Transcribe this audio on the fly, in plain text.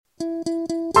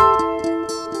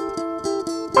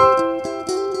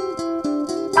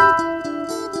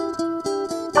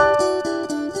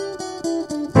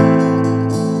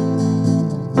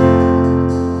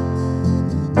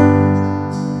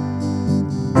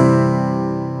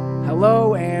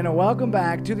and welcome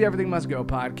back to the Everything Must Go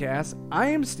podcast. I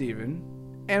am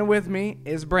Steven, and with me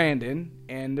is Brandon,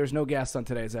 and there's no guest on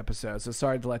today's episode, so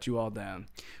sorry to let you all down.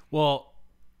 Well,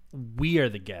 we are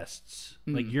the guests.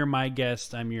 Like, you're my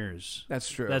guest, I'm yours. That's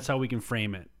true. That's how we can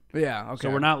frame it. Yeah, okay. So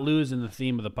we're not losing the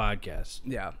theme of the podcast.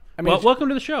 Yeah. I mean, Well, welcome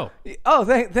to the show. Oh,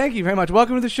 thank you very much.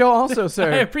 Welcome to the show also,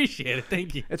 sir. I appreciate it.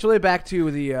 Thank you. It's really back to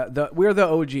we're the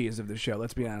OGs of the show,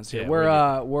 let's be honest here.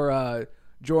 Yeah, we're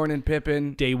Jordan and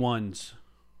Pippen. Day ones.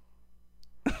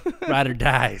 Ride or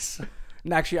dies.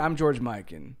 And actually, I'm George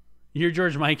Mikan. You're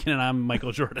George Mikan and I'm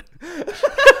Michael Jordan.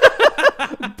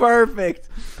 Perfect.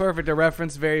 A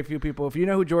reference very few people. If you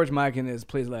know who George Mikan is,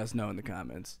 please let us know in the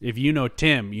comments. If you know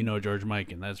Tim, you know George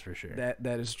Mikan. That's for sure.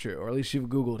 That is true. Or at least you've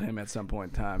Googled him at some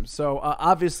point in time. So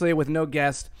obviously, with no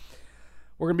guest,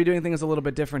 we're going to be doing things a little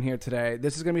bit different here today.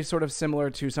 This is going to be sort of similar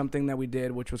to something that we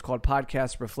did, which was called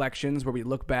Podcast Reflections, where we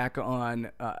look back on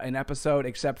an episode,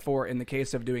 except for in the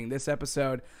case of doing this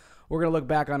episode, we're going to look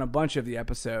back on a bunch of the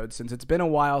episodes, since it's been a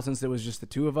while since it was just the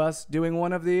two of us doing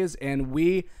one of these, and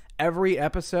every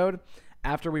episode,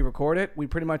 after we record it, we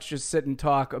pretty much just sit and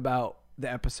talk about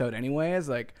the episode anyways.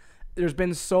 Like, there's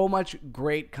been so much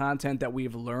great content that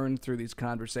we've learned through these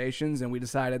conversations, and we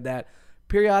decided that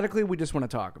periodically we just want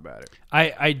to talk about it.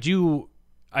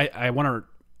 I want to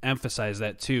emphasize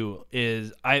that too,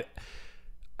 is I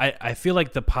feel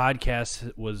like the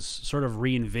podcast was sort of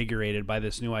reinvigorated by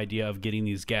this new idea of getting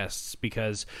these guests,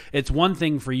 because it's one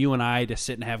thing for you and I to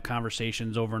sit and have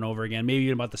conversations over and over again, maybe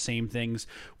about the same things.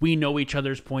 We know each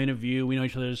other's point of view. We know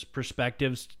each other's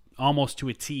perspectives almost to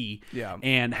a T. Yeah.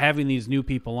 And having these new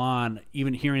people on,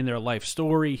 even hearing their life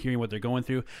story, hearing what they're going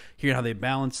through, hearing how they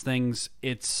balance things,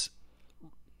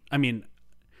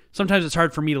 sometimes it's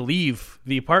hard for me to leave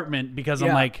the apartment because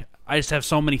I'm like, I just have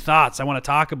so many thoughts. I want to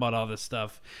talk about all this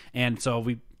stuff. And so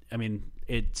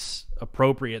it's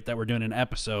appropriate that we're doing an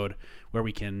episode where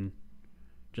we can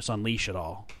just unleash it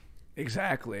all.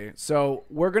 Exactly. So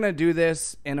we're going to do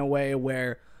this in a way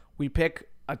where we pick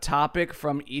a topic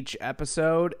from each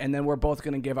episode, and then we're both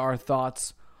going to give our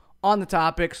thoughts on the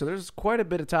topic. So there's quite a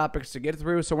bit of topics to get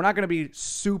through. So we're not going to be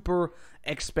super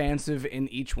expansive in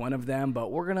each one of them,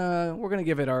 but we're gonna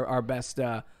give it our best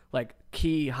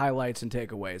key highlights and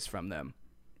takeaways from them.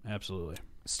 Absolutely.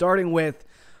 Starting with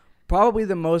probably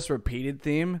the most repeated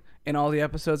theme in all the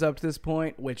episodes up to this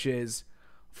point, which is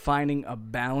finding a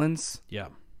balance. Yeah.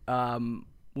 When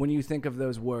you think of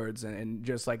those words and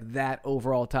just like that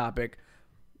overall topic,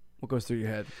 what goes through your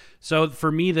head? So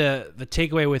for me, the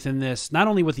takeaway within this, not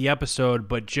only with the episode,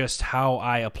 but just how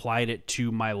I applied it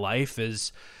to my life,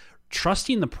 is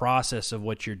trusting the process of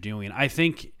what you're doing. I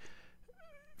think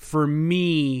for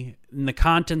me, in the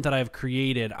content that I've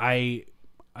created, I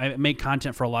make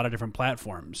content for a lot of different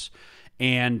platforms.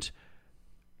 And,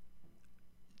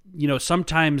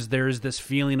 sometimes there's this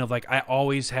feeling of like, I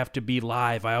always have to be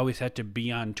live. I always have to be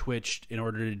on Twitch in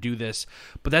order to do this.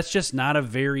 But that's just not a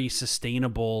very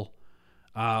sustainable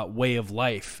way of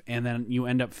life. And then you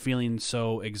end up feeling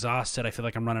so exhausted. I feel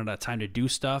like I'm running out of time to do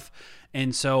stuff.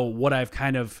 And so what I've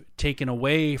kind of taken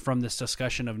away from this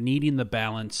discussion of needing the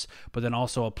balance, but then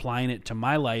also applying it to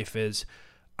my life, is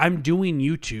I'm doing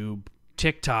YouTube,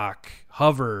 TikTok,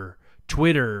 Hover,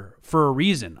 Twitter for a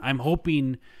reason. I'm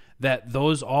hoping that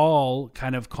those all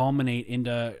kind of culminate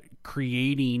into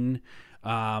creating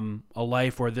a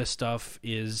life where this stuff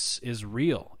is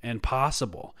real and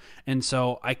possible. And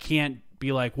so I can't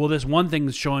be like, well, this one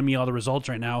thing's showing me all the results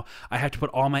right now, I have to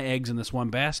put all my eggs in this one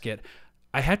basket.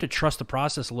 I have to trust the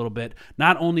process a little bit,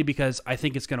 not only because I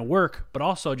think it's going to work, but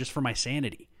also just for my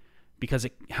sanity, because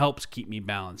it helps keep me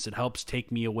balanced. It helps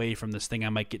take me away from this thing I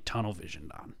might get tunnel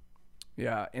visioned on.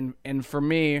 Yeah, and for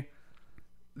me,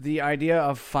 the idea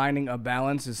of finding a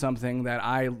balance is something that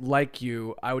I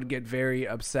would get very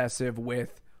obsessive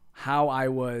with how I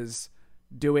was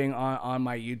doing on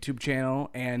my YouTube channel,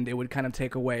 and it would kind of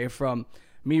take away from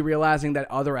me realizing that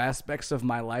other aspects of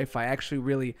my life I actually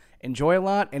really enjoy a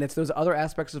lot, and it's those other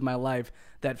aspects of my life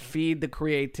that feed the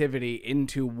creativity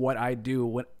into what I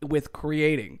do with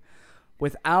creating.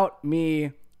 Without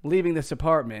me leaving this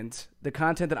apartment, the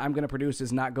content that I'm going to produce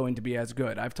is not going to be as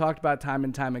good. I've talked about time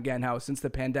and time again how since the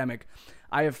pandemic,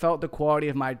 I have felt the quality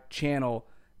of my channel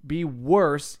be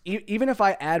worse. Even if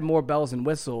I add more bells and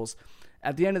whistles,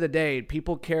 at the end of the day,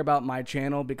 people care about my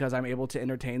channel because I'm able to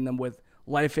entertain them with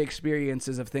life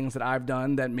experiences of things that I've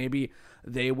done that maybe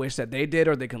they wish that they did,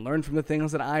 or they can learn from the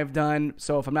things that I've done.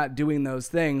 So if I'm not doing those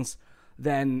things,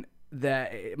 then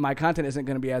my content isn't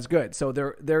going to be as good. So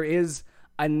there is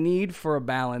a need for a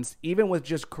balance, even with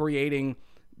just creating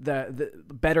the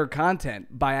better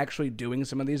content by actually doing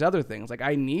some of these other things. Like,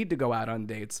 I need to go out on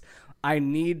dates. I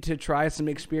need to try some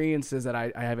experiences that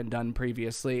I haven't done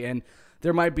previously. And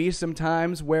there might be some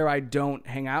times where I don't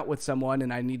hang out with someone,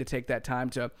 and I need to take that time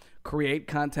to create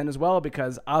content as well,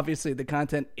 because obviously the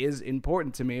content is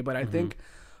important to me. But I think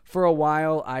for a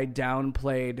while I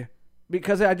downplayed,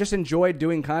 because I just enjoyed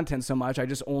doing content so much. I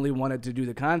just only wanted to do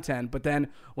the content. But then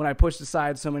when I pushed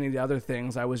aside so many of the other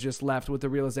things, I was just left with the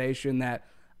realization that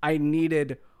I needed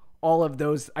to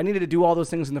do all those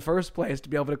things in the first place to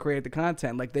be able to create the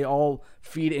content. Like, they all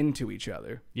feed into each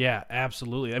other. Yeah,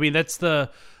 absolutely. I mean, that's the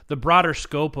broader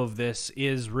scope of this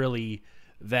is really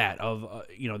that of,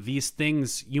 these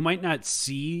things you might not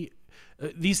see.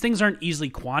 These things aren't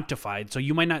easily quantified, so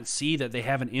you might not see that they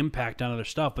have an impact on other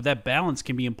stuff, but that balance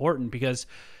can be important, because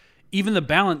even the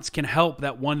balance can help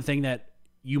that one thing that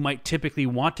you might typically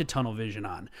want to tunnel vision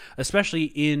on, especially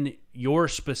in your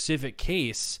specific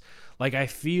case. Like, I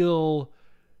feel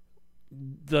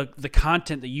the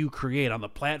content that you create on the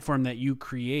platform that you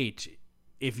create,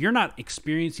 if you're not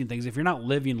experiencing things, if you're not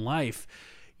living life,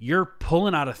 you're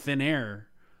pulling out of thin air,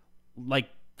 like,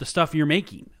 the stuff you're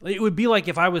making. It would be like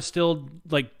if I was still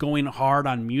like going hard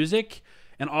on music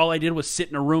and all I did was sit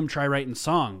in a room, try writing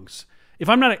songs. If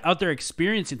I'm not out there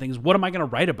experiencing things, what am I going to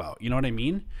write about? You know what I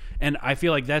mean? And I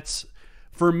feel like that's,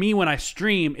 for me, when I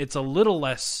stream, it's a little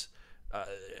less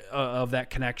of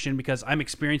that connection, because I'm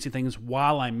experiencing things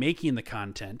while I'm making the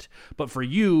content. But for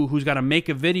you, who's got to make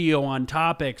a video on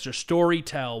topics or story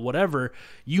tell, whatever,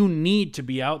 you need to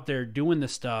be out there doing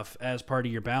this stuff as part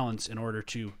of your balance in order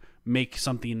to make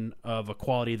something of a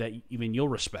quality that even you'll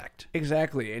respect.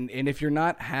 Exactly. And if you're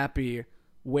not happy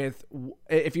with,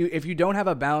 if you don't have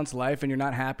a balanced life and you're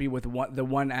not happy with the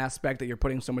one aspect that you're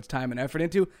putting so much time and effort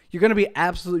into, you're going to be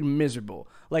absolutely miserable.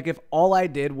 Like, if all I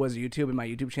did was YouTube and my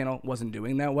YouTube channel wasn't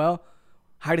doing that well,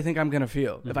 how do you think I'm going to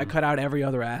feel? If I cut out every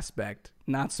other aspect?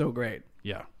 Not so great.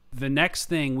 Yeah. The next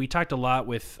thing, we talked a lot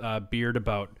with Beard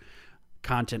about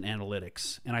content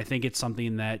analytics, and I think it's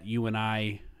something that you and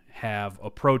I have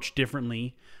approached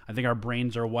differently. I think our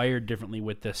brains are wired differently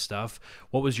with this stuff.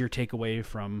 What was your takeaway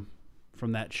from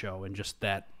that show and just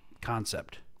that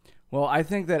concept? Well, I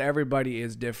think that everybody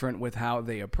is different with how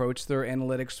they approach their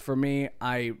analytics. For me,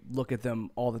 I look at them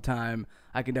all the time.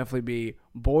 I can definitely be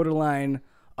borderline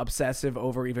obsessive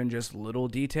over even just little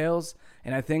details.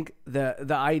 And I think the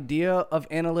idea of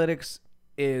analytics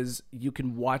is you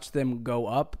can watch them go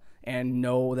up and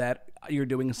know that you're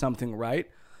doing something right.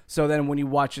 So then when you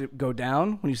watch it go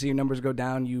down, when you see your numbers go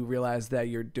down, you realize that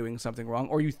you're doing something wrong,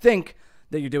 or you think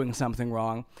that you're doing something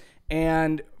wrong.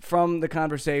 And from the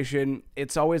conversation,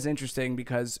 it's always interesting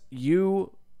because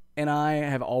you and I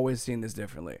have always seen this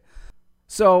differently.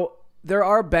 So there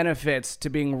are benefits to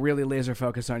being really laser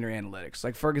focused on your analytics.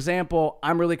 Like, for example,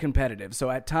 I'm really competitive. So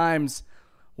at times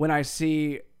when I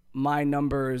see my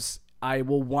numbers, I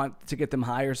will want to get them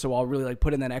higher, so I'll really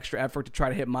put in that extra effort to try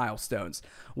to hit milestones,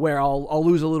 where I'll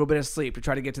lose a little bit of sleep to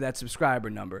try to get to that subscriber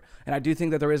number. And I do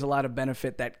think that there is a lot of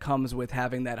benefit that comes with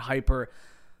having that hyper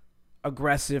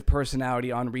aggressive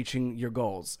personality on reaching your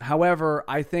goals. However,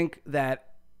 I think that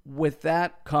with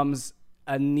that comes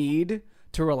a need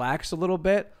to relax a little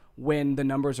bit when the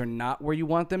numbers are not where you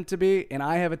want them to be. And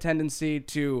I have a tendency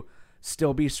to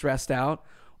still be stressed out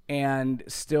and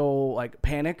still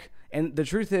panic. And the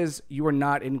truth is, you are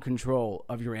not in control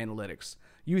of your analytics.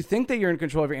 You think that you're in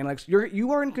control of your analytics.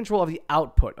 You are in control of the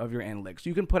output of your analytics.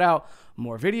 You can put out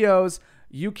more videos.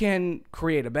 You can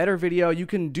create a better video. You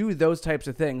can do those types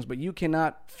of things, but you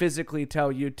cannot physically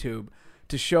tell YouTube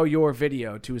to show your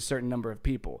video to a certain number of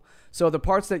people. So the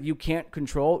parts that you can't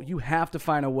control, you have to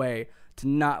find a way to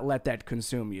not let that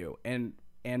consume you. And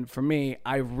for me,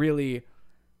 I really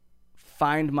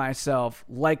find myself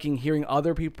liking hearing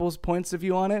other people's points of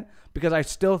view on it, because I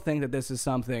still think that this is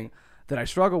something that I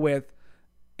struggle with,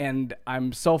 and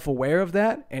I'm self-aware of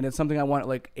that, and it's something I want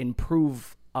to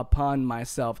improve upon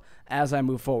myself as I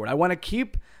move forward. I want to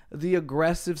keep the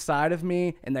aggressive side of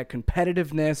me and that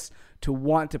competitiveness to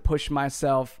want to push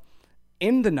myself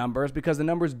in the numbers, because the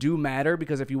numbers do matter.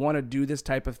 Because if you want to do this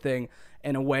type of thing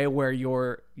in a way where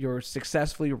you're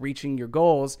successfully reaching your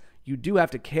goals, you do have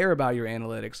to care about your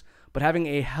analytics. But having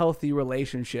a healthy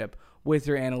relationship with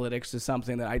your analytics is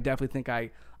something that I definitely think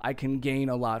I can gain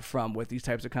a lot from with these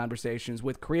types of conversations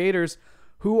with creators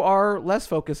who are less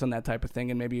focused on that type of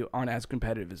thing and maybe aren't as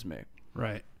competitive as me.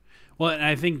 Right. Well, and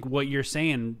I think what you're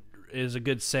saying is a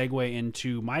good segue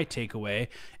into my takeaway,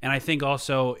 and I think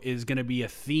also is going to be a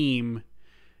theme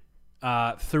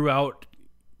throughout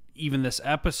even this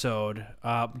episode,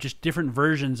 just different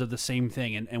versions of the same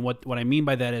thing. And what I mean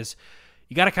by that is,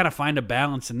 you got to kind of find a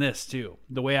balance in this too.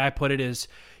 The way I put it is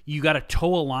you got to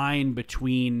toe a line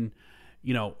between,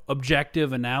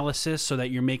 objective analysis so that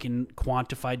you're making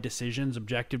quantified decisions,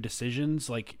 objective decisions.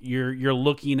 Like you're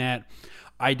looking at,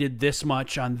 I did this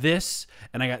much on this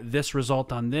and I got this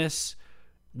result on this.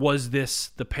 Was this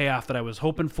the payoff that I was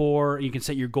hoping for? You can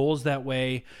set your goals that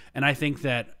way. And I think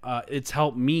that it's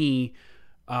helped me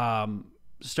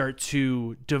start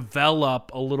to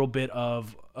develop a little bit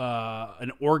of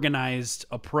an organized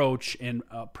approach and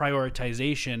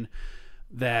prioritization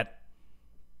that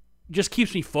just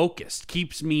keeps me focused,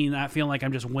 keeps me not feeling like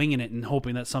I'm just winging it and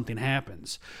hoping that something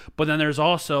happens. But then there's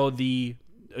also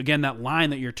that line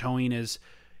that you're towing is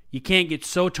you can't get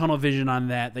so tunnel vision on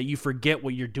that you forget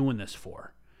what you're doing this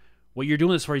for. What you're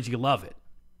doing this for is you love it.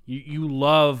 You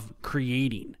love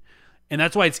creating. And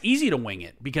that's why it's easy to wing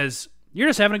it, because you're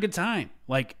just having a good time.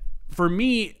 Like for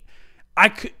me, I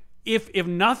could, if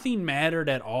nothing mattered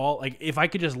at all, like if I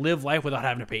could just live life without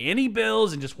having to pay any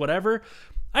bills and just whatever,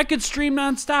 I could stream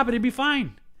nonstop and it'd be fine.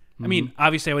 Mm-hmm. I mean,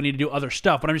 obviously I would need to do other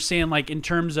stuff, but I'm just saying like in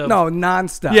terms of... No,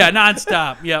 nonstop. Yeah,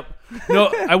 nonstop. Yep.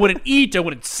 No, I wouldn't eat. I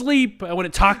wouldn't sleep. I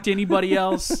wouldn't talk to anybody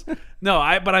else.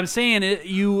 No, but I'm saying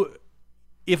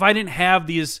if I didn't have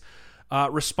these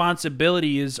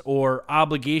responsibilities or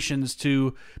obligations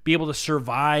to be able to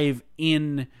survive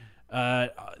in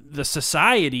the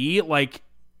society, like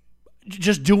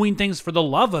just doing things for the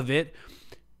love of it,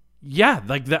 yeah,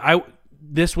 like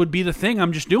this would be the thing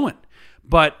I'm just doing.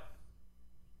 But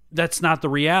that's not the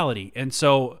reality. And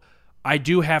so I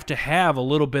do have to have a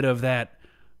little bit of that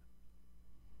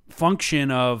function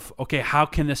of, okay, how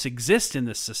can this exist in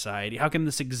this society? How can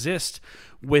this exist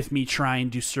with me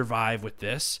trying to survive with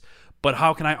this? But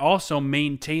how can I also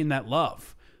maintain that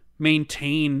love?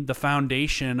 Maintain the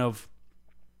foundation of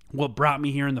what brought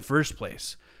me here in the first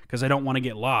place? Because I don't want to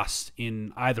get lost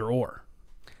in either or.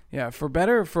 Yeah, for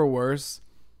better or for worse,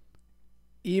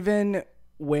 even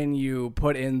when you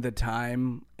put in the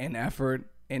time and effort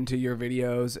into your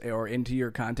videos or into your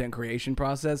content creation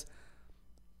process,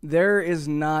 there is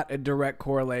not a direct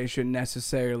correlation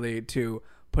necessarily to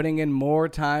putting in more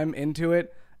time into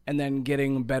it and then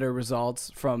getting better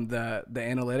results from the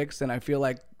analytics. And I feel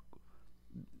like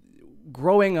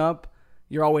growing up,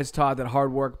 you're always taught that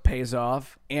hard work pays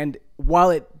off. And while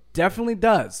it definitely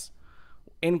does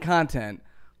in content,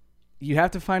 you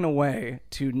have to find a way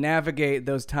to navigate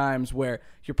those times where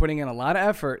you're putting in a lot of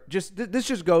effort. This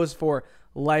just goes for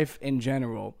life in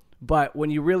general. But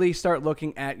when you really start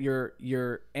looking at your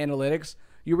analytics,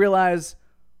 you realize,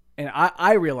 and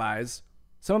I realize,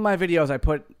 some of my videos I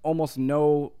put almost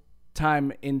no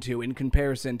time into in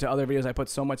comparison to other videos I put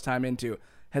so much time into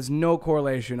has no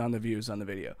correlation on the views on the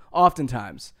video,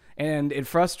 oftentimes. And it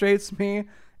frustrates me,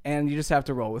 and you just have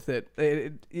to roll with it.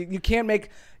 You can't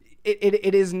make...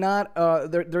 It is not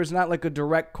there's not like a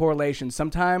direct correlation.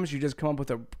 Sometimes you just come up with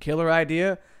a killer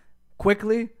idea,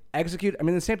 quickly execute. I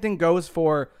mean, the same thing goes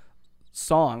for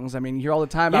songs. I mean, you hear all the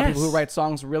time about people who write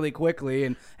songs really quickly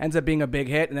and ends up being a big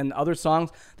hit, and then other songs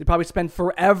they probably spend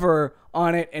forever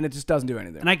on it and it just doesn't do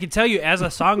anything. And I can tell you, as a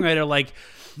songwriter, like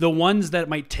the ones that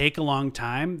might take a long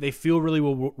time, they feel really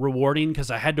rewarding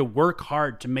because I had to work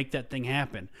hard to make that thing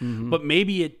happen. Mm-hmm. But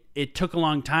maybe it took a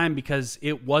long time because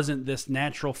it wasn't this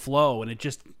natural flow, and it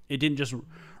didn't just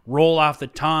roll off the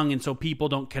tongue, and so people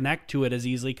don't connect to it as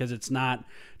easily because it's not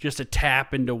just a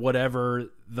tap into whatever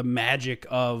the magic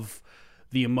of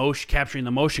the emotion, capturing the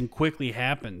emotion quickly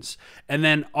happens. And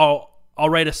then I'll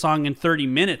write a song in 30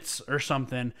 minutes or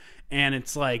something, and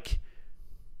it's like,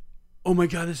 oh my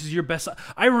God, this is your best song.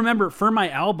 I remember for my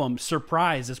album,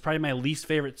 Surprise is probably my least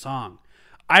favorite song.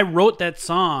 I wrote that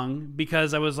song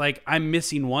because I was like, I'm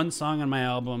missing one song on my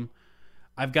album.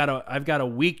 I've got a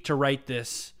week to write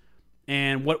this,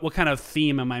 and what kind of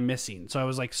theme am I missing? So I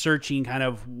was like searching kind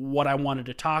of what I wanted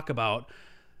to talk about.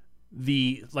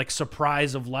 The like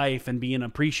surprise of life and being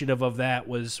appreciative of that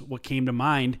was what came to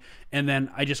mind, and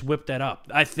then I just whipped that up.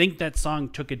 I think that song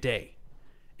took a day.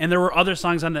 And there were other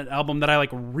songs on that album that I like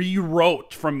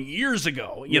rewrote from years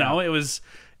ago. You know, it was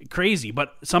crazy.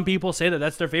 But some people say that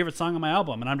that's their favorite song on my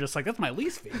album, and I'm just like, that's my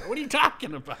least favorite. What are you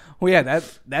talking about? Well, yeah,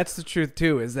 that's the truth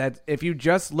too. Is that if you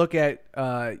just look at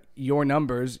your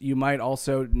numbers, you might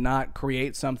also not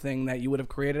create something that you would have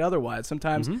created otherwise.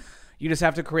 Sometimes you just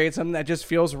have to create something that just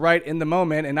feels right in the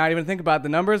moment and not even think about the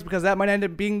numbers, because that might end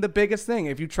up being the biggest thing.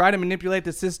 If you try to manipulate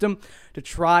the system to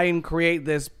try and create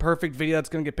this perfect video that's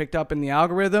going to get picked up in the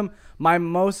algorithm, my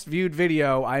most viewed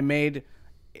video I made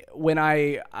when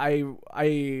I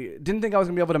didn't think I was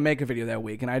going to be able to make a video that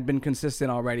week, and I'd been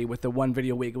consistent already with the one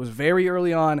video a week. It was very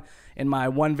early on in my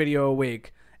one video a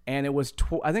week, and it was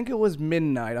I think it was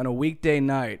midnight on a weekday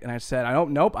night, and I said,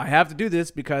 nope, I have to do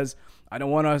this because I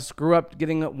don't want to screw up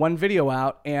getting one video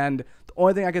out, and the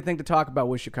only thing I could think to talk about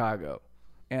was Chicago.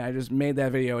 And I just made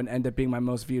that video and ended up being my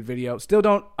most viewed video. Still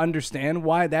don't understand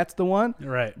why that's the one.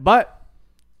 Right. But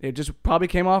it just probably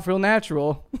came off real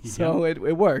natural. So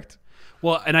it worked.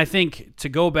 Well, and I think to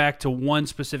go back to one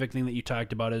specific thing that you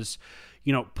talked about is,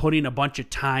 putting a bunch of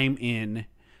time in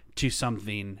to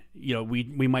something.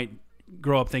 We might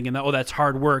grow up thinking that, that's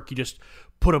hard work. You just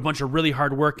put a bunch of really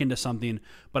hard work into something.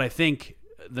 But I think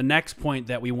the next point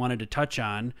that we wanted to touch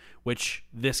on, which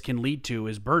this can lead to,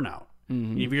 is burnout.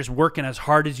 Mm-hmm. If you're just working as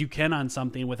hard as you can on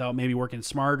something without maybe working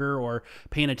smarter or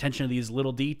paying attention to these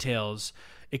little details,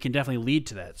 it can definitely lead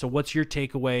to that. So what's your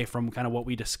takeaway from kind of what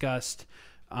we discussed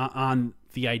on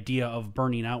the idea of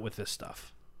burning out with this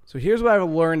stuff? So here's what I've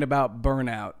learned about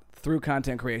burnout through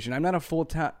content creation. I'm not a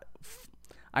full-time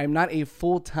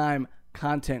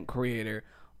content creator,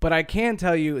 but I can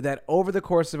tell you that over the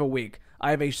course of a week,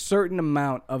 I have a certain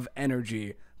amount of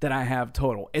energy that I have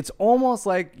total. It's almost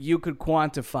like you could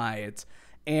quantify it.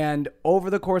 And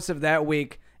over the course of that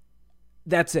week,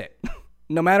 that's it.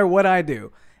 No matter what I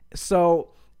do.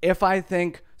 So if I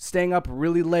think staying up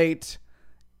really late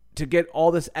to get all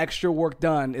this extra work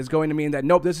done is going to mean that,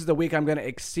 nope, this is the week I'm going to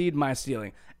exceed my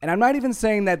ceiling. And I'm not even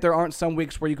saying that there aren't some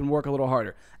weeks where you can work a little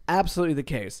harder. Absolutely the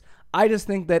case. I just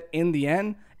think that in the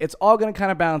end, it's all going to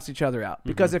kind of balance each other out.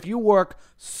 Because if you work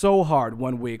so hard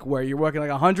one week where you're working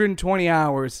like 120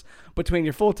 hours between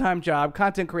your full-time job,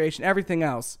 content creation, everything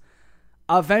else,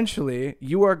 eventually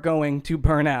you are going to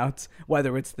burn out.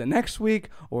 Whether it's the next week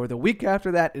or the week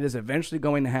after that, it is eventually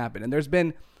going to happen.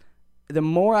 And the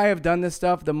more I have done this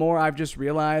stuff, the more I've just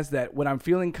realized that when I'm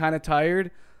feeling kind of tired,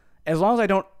 as long as I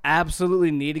don't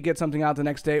absolutely need to get something out the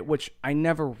next day, which I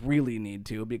never really need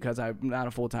to because I'm not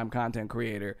a full-time content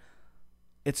creator,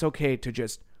 it's okay to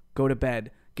just go to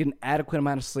bed, get an adequate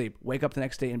amount of sleep, wake up the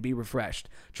next day and be refreshed.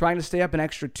 Trying to stay up an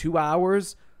extra 2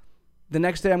 hours, the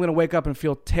next day I'm going to wake up and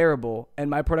feel terrible, and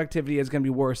my productivity is going to be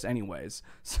worse anyways.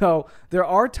 So there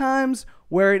are times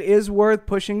where it is worth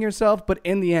pushing yourself, but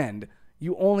in the end,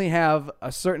 you only have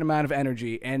a certain amount of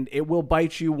energy, and it will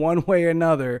bite you one way or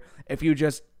another if you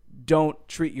just don't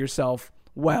treat yourself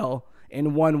well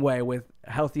in one way with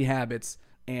healthy habits.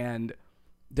 And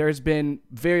there's been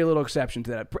very little exception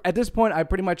to that. At this point, I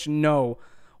pretty much know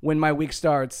when my week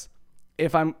starts,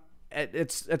 if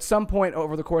it's at some point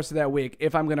over the course of that week,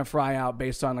 if I'm going to fry out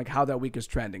based on like how that week is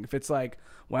trending. If it's like,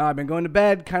 well, I've been going to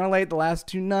bed kind of late the last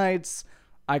 2 nights,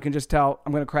 I can just tell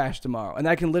I'm going to crash tomorrow. And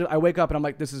I wake up and I'm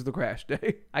like, this is the crash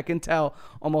day. I can tell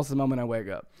almost the moment I wake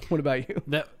up. What about you?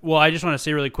 Well, I just want to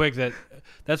say really quick that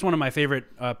that's one of my favorite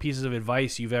pieces of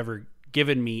advice you've ever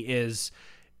given me is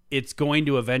it's going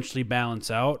to eventually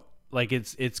balance out. Like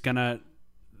it's going to,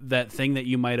 that thing that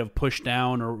you might have pushed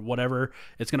down or whatever,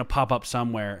 it's going to pop up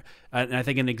somewhere. And I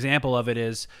think an example of it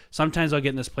is sometimes I'll get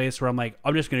in this place where I'm like,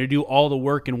 I'm just going to do all the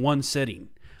work in one sitting.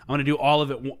 I'm going to do all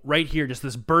of it right here, just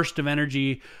this burst of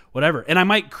energy, whatever. And I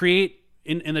might create,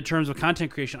 in the terms of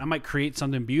content creation, I might create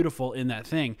something beautiful in that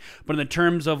thing. But in the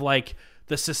terms of like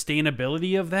the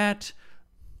sustainability of that,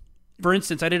 for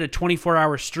instance, I did a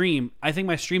 24-hour stream. I think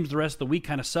my streams the rest of the week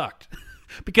kind of sucked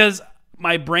because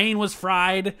my brain was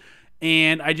fried.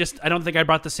 And I don't think I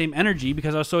brought the same energy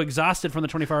because I was so exhausted from the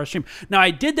 24-hour stream. Now,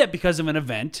 I did that because of an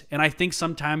event, and I think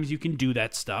sometimes you can do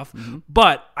that stuff. Mm-hmm.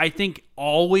 But I think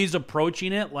always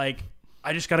approaching it like,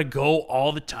 I just got to go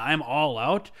all the time, all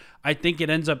out, I think it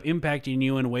ends up impacting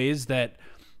you in ways that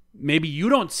maybe you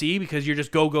don't see because you're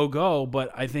just go, go, go. But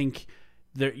I think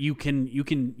that you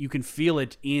can feel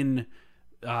it in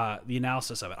the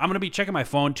analysis of it. I'm going to be checking my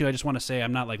phone too. I just want to say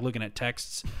I'm not like looking at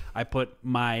texts. I put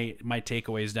my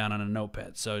takeaways down on a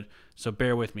notepad. So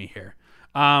bear with me here.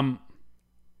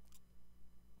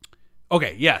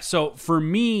 Okay. Yeah. So for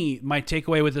me, my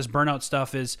takeaway with this burnout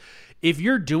stuff is if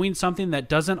you're doing something that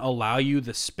doesn't allow you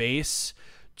the space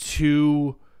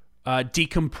to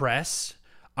decompress,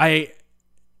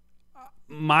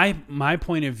 my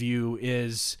point of view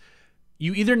is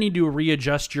you either need to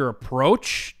readjust your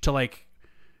approach to like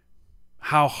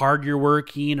how hard you're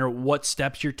working or what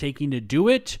steps you're taking to do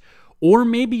it, or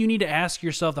maybe you need to ask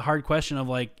yourself the hard question of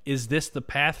like, is this the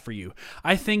path for you?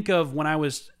 I think of when I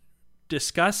was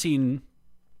discussing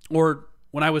or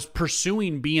when I was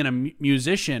pursuing being a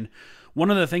musician,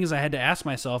 one of the things I had to ask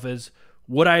myself is,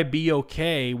 would I be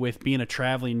okay with being a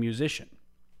traveling musician?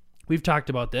 We've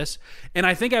talked about this, and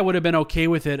I think I would have been okay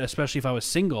with it, especially if I was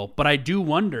single, but I do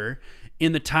wonder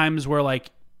in the times where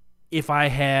like, if I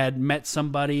had met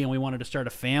somebody and we wanted to start a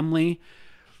family,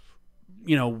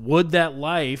 would that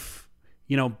life,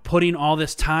 putting all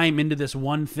this time into this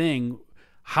one thing,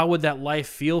 how would that life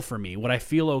feel for me? Would I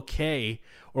feel okay?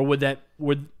 Or would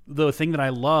the thing that I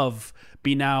love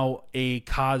be now a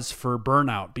cause for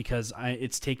burnout because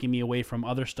it's taking me away from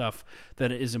other stuff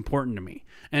that is important to me?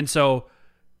 And so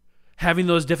having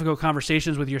those difficult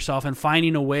conversations with yourself and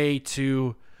finding a way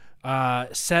to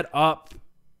set up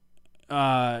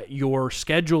your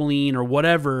scheduling or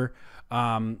whatever,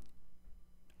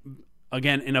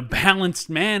 again, in a balanced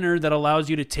manner that allows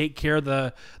you to take care of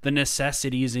the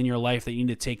necessities in your life that you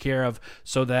need to take care of,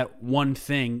 so that one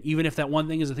thing, even if that one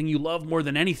thing is the thing you love more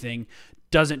than anything,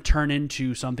 doesn't turn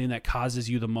into something that causes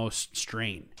you the most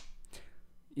strain.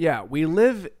 Yeah, we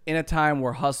live in a time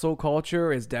where hustle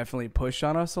culture is definitely pushed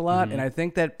on us a lot, and I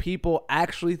think that people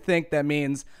actually think that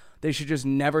means they should just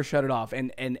never shut it off,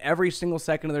 and every single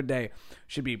second of their day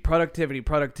should be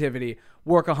productivity,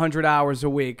 work 100 hours a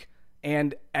week.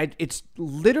 And it's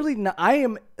literally not,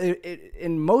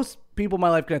 and most people in my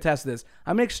life can attest to this,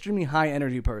 I'm an extremely high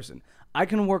energy person. I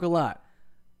can work a lot.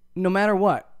 No matter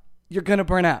what, you're going to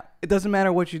burn out. It doesn't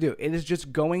matter what you do. It is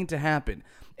just going to happen.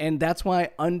 And that's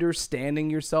why understanding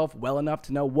yourself well enough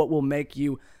to know what will make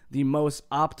you the most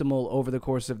optimal over the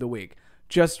course of the week.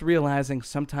 Just realizing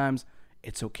sometimes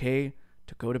it's okay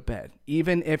to go to bed.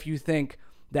 Even if you think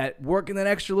that working that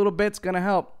extra little bit's going to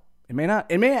help. It may not.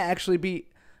 It may actually be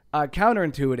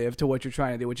counterintuitive to what you're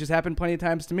trying to do, which has happened plenty of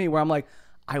times to me, where I'm like,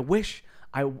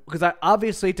 because I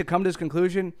obviously, to come to this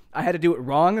conclusion, I had to do it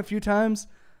wrong a few times.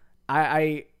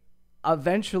 I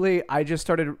eventually just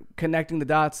started connecting the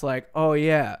dots, like, oh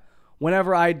yeah,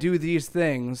 whenever I do these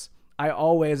things, I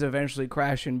always eventually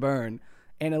crash and burn,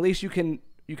 and at least you can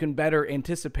better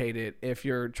anticipate it if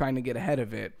you're trying to get ahead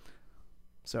of it.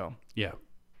 So yeah,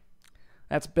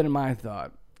 that's been my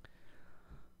thought.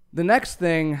 The next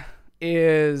thing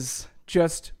is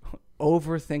just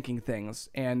overthinking things,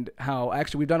 and how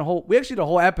actually we did a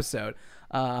whole episode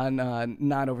on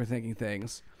not overthinking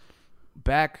things.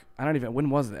 Back, when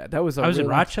was that? I was in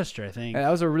Rochester, I think. That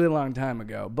was a really long time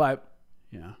ago. But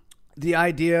yeah, the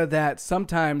idea that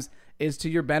sometimes is to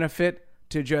your benefit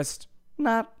to just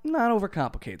not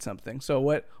overcomplicate something. So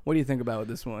what do you think about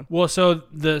this one? Well, so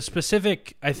the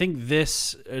specific, I think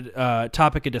this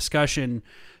topic of discussion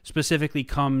specifically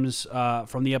comes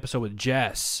from the episode with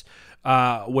Jess,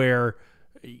 where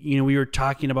we were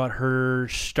talking about her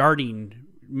starting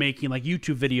making like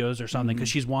YouTube videos or something because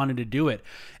she's wanted to do it,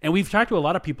 and we've talked to a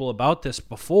lot of people about this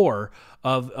before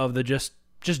of the just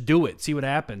do it, see what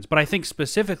happens. But I think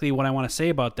specifically what I want to say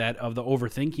about that, of the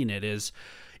overthinking it, is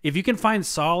if you can find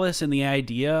solace in the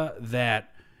idea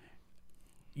that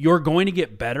you're going to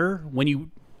get better when you,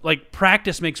 like,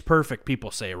 practice makes perfect, people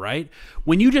say, right?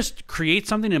 When you just create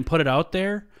something and put it out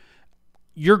there,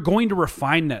 you're going to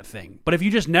refine that thing. But if you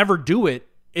just never do it,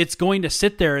 it's going to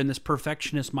sit there in this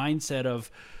perfectionist mindset of,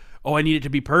 oh, I need it to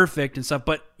be perfect and stuff,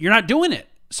 but you're not doing it.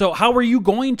 So how are you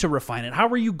going to refine it? How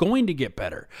are you going to get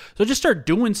better? So just start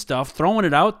doing stuff, throwing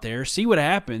it out there, see what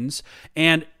happens.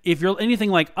 And if you're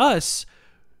anything like us,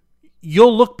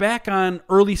 you'll look back on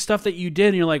early stuff that you did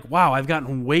and you're like, wow, I've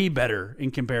gotten way better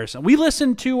in comparison. We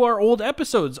listened to our old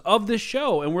episodes of this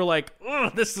show and we're like,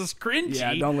 oh, this is cringy.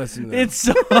 Yeah, don't listen to that. It's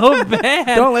so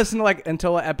bad. Don't listen to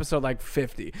until episode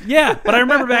 50. Yeah, but I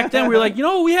remember back then we were like,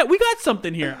 we got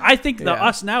something here. I think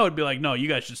us now would be like, no, you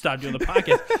guys should stop doing the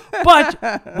podcast.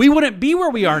 But we wouldn't be where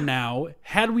we are now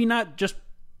had we not just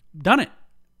done it.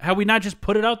 Had we not just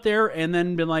put it out there and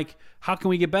then been like, how can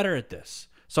we get better at this?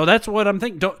 So that's what I'm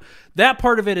thinking. That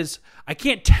part of it is, I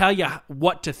can't tell you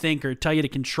what to think or tell you to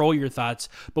control your thoughts.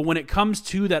 But when it comes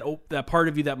to that part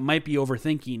of you that might be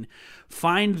overthinking,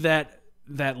 find that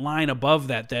line above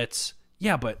that's,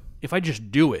 yeah, but if I just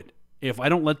do it, if I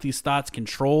don't let these thoughts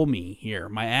control me here,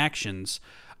 my actions,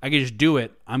 I can just do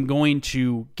it, I'm going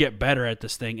to get better at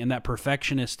this thing. And that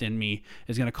perfectionist in me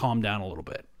is going to calm down a little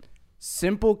bit.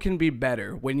 Simple can be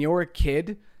better. When you're a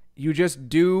kid, you just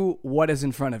do what is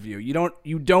in front of you. You don't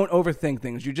overthink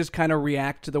things. You just kind of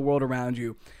react to the world around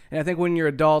you. And I think when you're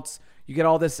adults, you get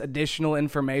all this additional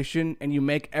information and you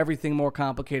make everything more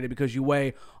complicated because you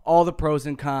weigh all the pros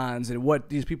and cons and what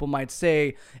these people might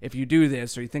say if you do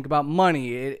this, or you think about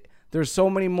money. There's so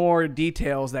many more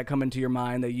details that come into your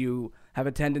mind that you have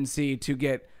a tendency to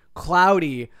get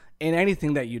cloudy in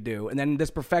anything that you do. And then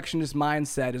this perfectionist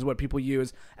mindset is what people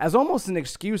use as almost an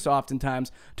excuse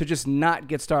oftentimes to just not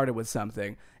get started with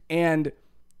something. And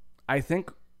I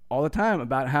think all the time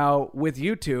about how with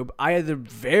YouTube, I had a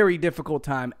very difficult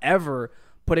time ever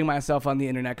putting myself on the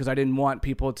internet because I didn't want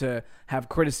people to have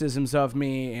criticisms of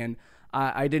me. And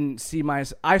I didn't see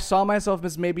I saw myself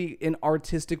as maybe an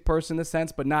artistic person in a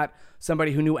sense, but not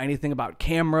somebody who knew anything about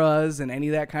cameras and any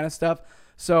of that kind of stuff.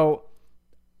 So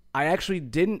I actually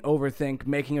didn't overthink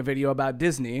making a video about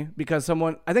Disney because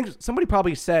I think somebody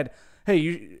probably said, hey,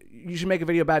 you should make a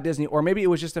video about Disney. Or maybe it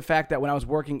was just the fact that when I was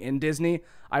working in Disney,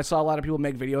 I saw a lot of people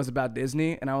make videos about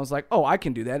Disney, and I was like, oh, I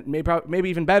can do that. Maybe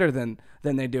even better than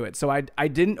they do it. So I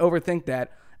didn't overthink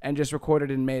that and just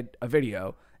recorded and made a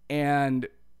video. And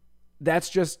that's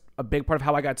just a big part of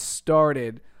how I got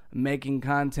started making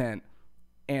content.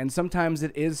 And sometimes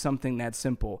it is something that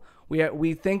simple.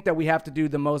 We think that we have to do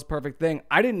the most perfect thing.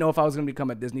 I didn't know if I was going to become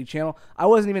a Disney channel. I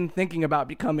wasn't even thinking about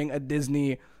becoming a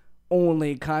Disney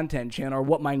only content channel or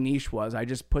what my niche was. I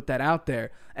just put that out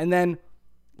there. And then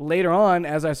later on,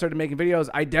 as I started making videos,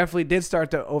 I definitely did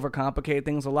start to overcomplicate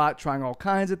things a lot, trying all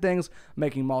kinds of things,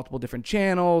 making multiple different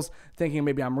channels, thinking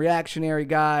maybe I'm a reactionary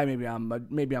guy, maybe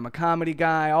I'm a comedy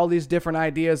guy, all these different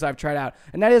ideas I've tried out.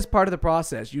 And that is part of the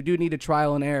process. You do need to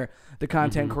trial and error the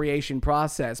content creation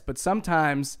process, but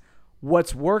sometimes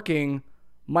what's working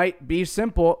might be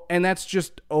simple, and that's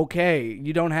just okay.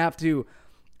 You don't have to,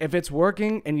 if it's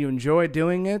working and you enjoy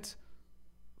doing it,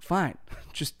 fine.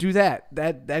 Just do that.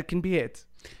 That can be it.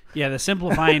 Yeah, the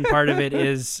simplifying part of it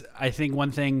is, I think,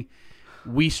 one thing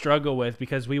we struggle with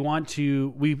because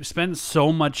we spend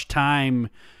so much time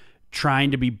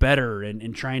trying to be better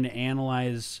and trying to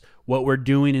analyze what we're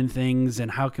doing in things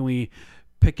and how can we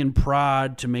pick and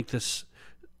prod to make this,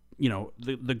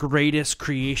 the greatest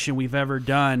creation we've ever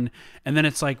done. And then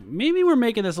it's like, maybe we're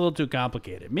making this a little too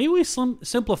complicated. Maybe we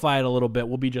simplify it a little bit.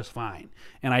 We'll be just fine.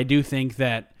 And I do think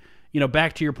that,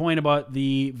 back to your point about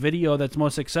the video that's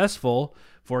most successful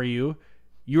for you,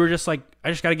 you were just like,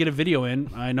 I just got to get a video in.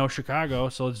 I know Chicago,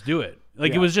 so let's do it.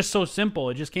 It was just so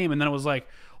simple. It just came, and then it was like,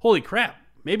 holy crap,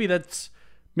 maybe that's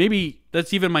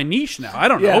even my niche now. I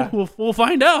don't know. We'll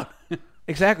find out.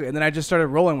 Exactly. And then I just started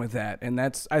rolling with that. And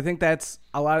I think that's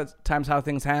a lot of times how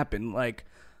things happen. Like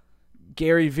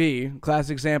Gary Vee,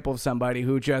 classic example of somebody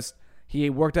who he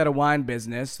worked at a wine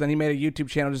business. Then he made a YouTube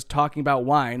channel just talking about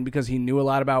wine because he knew a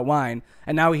lot about wine.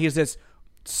 And now he's this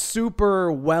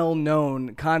super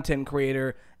well-known content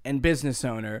creator and business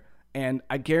owner. And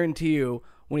I guarantee you,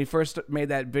 when he first made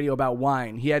that video about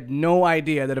wine, he had no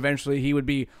idea that eventually he would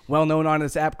be well-known on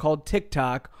this app called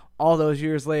TikTok all those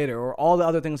years later, or all the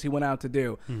other things he went out to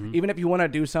do. Mm-hmm. Even if you want to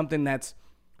do something that's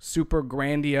super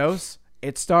grandiose,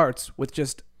 it starts with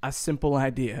just a simple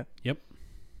idea. Yep.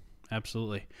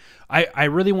 Absolutely. I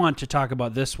really want to talk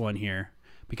about this one here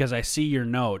because I see your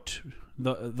note.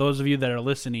 Those of you that are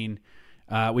listening,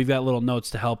 we've got little notes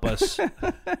to help us,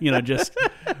 just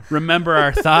remember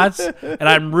our thoughts. And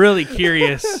I'm really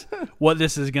curious what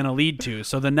this is going to lead to.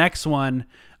 So the next one,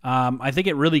 I think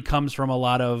it really comes from a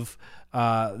lot of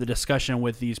the discussion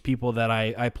with these people that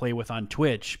I play with on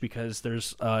Twitch because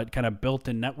there's a kind of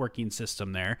built-in networking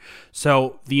system there.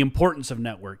 So the importance of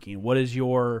networking, what is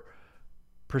your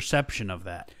perception of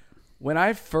that? When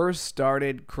I first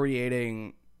started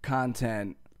creating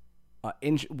content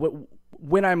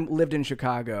when I lived in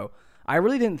Chicago, I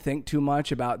really didn't think too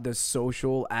much about the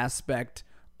social aspect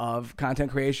of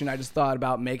content creation. I just thought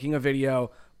about making a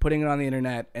video, putting it on the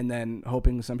internet, and then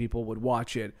hoping some people would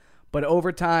watch it. But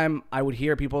over time, I would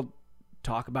hear people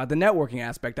talk about the networking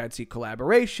aspect. I'd see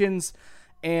collaborations,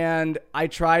 and I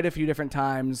tried a few different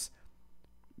times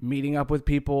meeting up with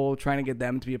people, trying to get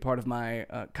them to be a part of my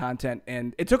content.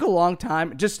 And it took a long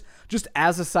time. Just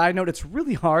as a side note, it's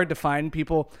really hard to find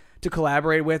people to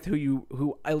collaborate with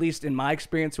who at least in my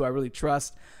experience, who I really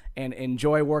trust and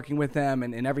enjoy working with them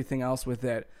and everything else with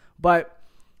it. But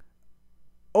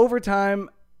over time,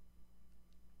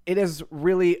 it has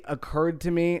really occurred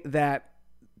to me that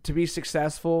to be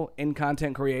successful in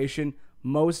content creation,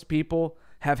 most people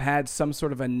have had some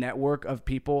sort of a network of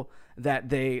people that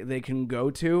they can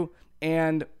go to.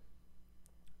 And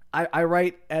I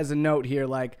write as a note here,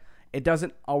 like, it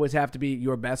doesn't always have to be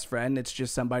your best friend. It's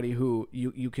just somebody who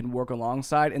you can work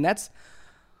alongside. And that's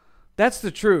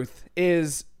the truth,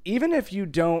 is even if you're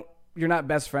not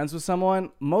best friends with someone,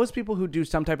 most people who do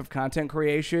some type of content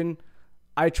creation,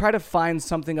 I try to find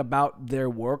something about their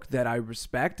work that I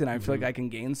respect and I feel like I can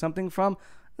gain something from.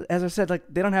 As I said, like,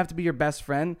 they don't have to be your best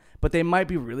friend, but they might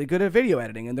be really good at video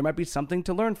editing and there might be something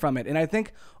to learn from it. And I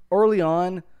think early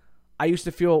on, I used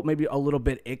to feel maybe a little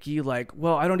bit icky, like,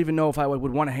 well, I don't even know if I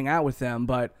would want to hang out with them,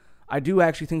 but I do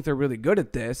actually think they're really good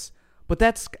at this. But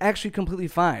that's actually completely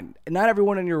fine. Not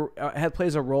everyone in your head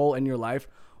plays a role in your life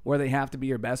where they have to be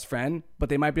your best friend, but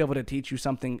they might be able to teach you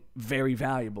something very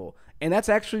valuable. And that's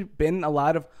actually been a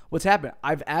lot of what's happened.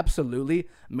 I've absolutely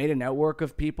made a network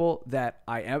of people that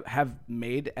I have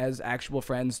made as actual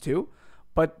friends too.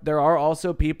 But there are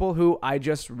also people who I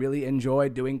just really enjoy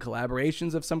doing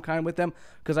collaborations of some kind with them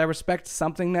because I respect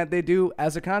something that they do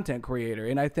as a content creator.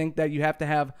 And I think that you have to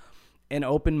have an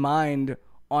open mind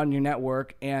on your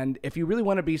network. And if you really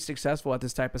want to be successful at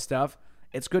this type of stuff,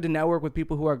 it's good to network with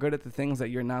people who are good at the things that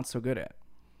you're not so good at.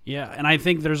 Yeah, and I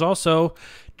think there's also,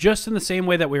 just in the same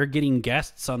way that we're getting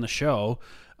guests on the show,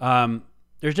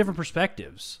 there's different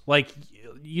perspectives. Like,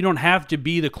 you don't have to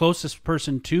be the closest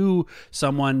person to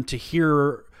someone to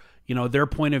hear, their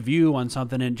point of view on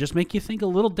something and just make you think a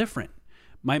little different.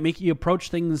 Might make you approach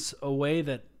things a way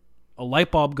that a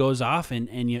light bulb goes off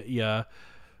and you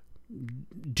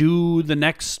do the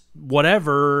next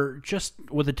whatever just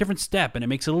with a different step, and it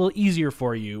makes it a little easier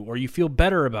for you, or you feel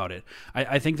better about it.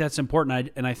 I think that's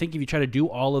important. And I think if you try to do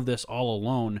all of this all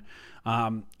alone,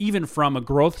 even from a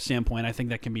growth standpoint, I think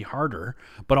that can be harder,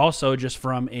 but also just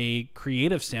from a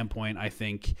creative standpoint, I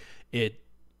think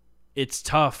it's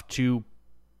tough to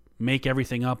make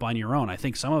everything up on your own. I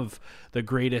think some of the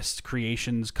greatest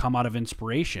creations come out of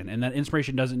inspiration, and that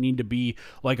inspiration doesn't need to be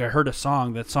like, I heard a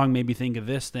song, that song made me think of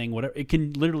this thing, whatever. It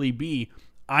can literally be,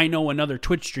 I know another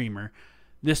Twitch streamer.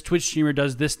 This Twitch streamer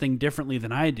does this thing differently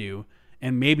than I do,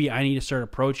 and maybe I need to start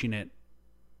approaching it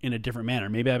in a different manner.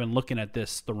 Maybe I've been looking at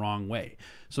this the wrong way.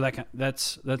 So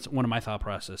that's one of my thought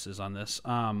processes on this.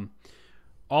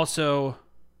 Also,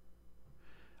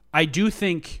 I do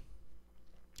think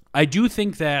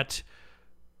that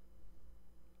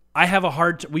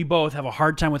we both have a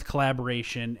hard time with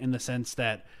collaboration in the sense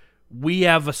that we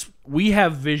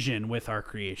have vision with our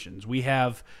creations. We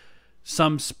have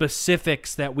some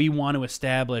specifics that we want to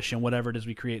establish in whatever it is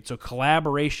we create. So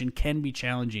collaboration can be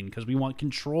challenging because we want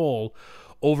control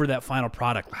over that final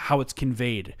product, how it's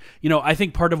conveyed. I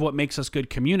think part of what makes us good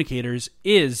communicators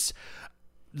is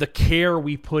the care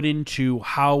we put into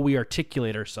how we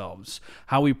articulate ourselves,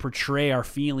 how we portray our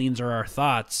feelings or our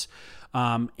thoughts.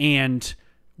 And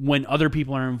when other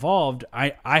people are involved,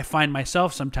 I find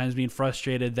myself sometimes being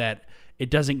frustrated that it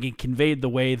doesn't get conveyed the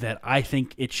way that I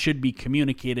think it should be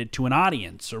communicated to an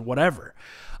audience or whatever.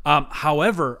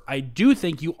 However, I do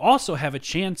think you also have a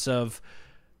chance of,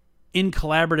 in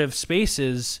collaborative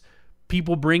spaces,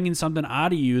 people bringing something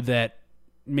out of you that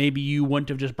maybe you wouldn't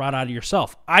have just brought out of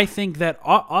yourself. I think that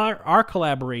our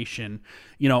collaboration,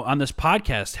 on this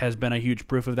podcast has been a huge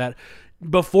proof of that.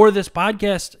 Before this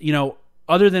podcast,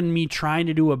 other than me trying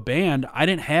to do a band, I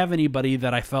didn't have anybody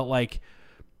that I felt like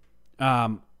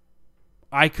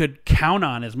I could count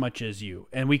on as much as you,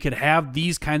 and we could have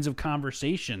these kinds of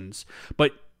conversations.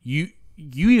 But you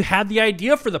had the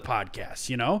idea for the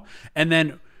podcast, and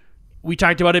then we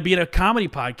talked about it being a comedy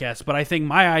podcast, but I think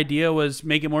my idea was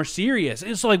make it more serious.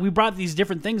 And so we brought these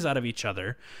different things out of each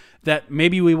other that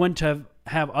maybe we wouldn't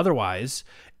have otherwise.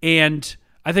 And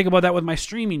I think about that with my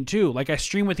streaming too. Like, I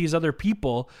stream with these other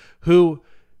people who,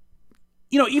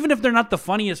 even if they're not the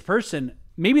funniest person,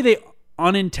 maybe they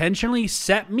unintentionally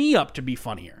set me up to be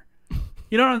funnier.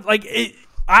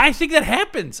 I think that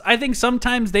happens. I think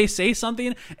sometimes they say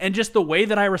something and just the way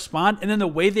that I respond and then the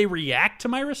way they react to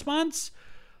my response.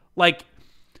 Like,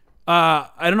 I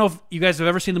don't know if you guys have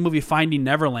ever seen the movie Finding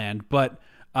Neverland, but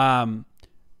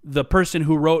the person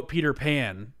who wrote Peter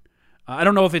Pan, I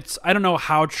don't know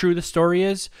how true the story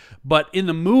is, but in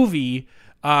the movie,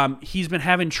 he's been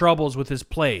having troubles with his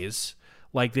plays.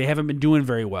 Like, they haven't been doing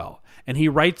very well. And he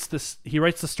writes the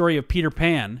story of Peter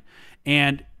Pan,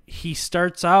 and he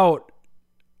starts out,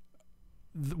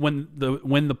 when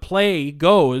the play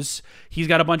goes, he's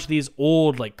got a bunch of these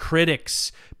old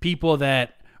critics, people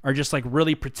that are just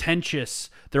really pretentious.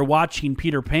 They're watching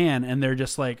Peter Pan and they're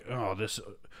just like, oh, this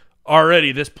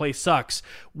play sucks.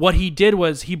 What he did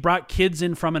was he brought kids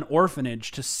in from an orphanage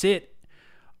to sit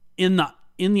in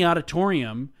the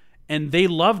auditorium, and they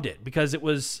loved it because it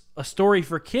was a story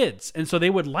for kids. And so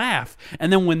they would laugh.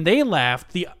 And then when they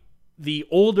laughed, the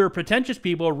older pretentious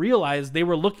people realized they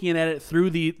were looking at it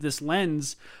through this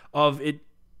lens of it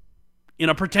in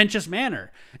a pretentious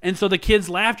manner. And so the kids'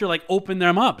 laughter opened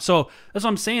them up. So that's what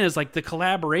I'm saying is the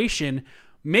collaboration.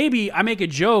 Maybe I make a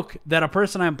joke that a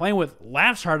person I'm playing with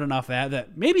laughs hard enough at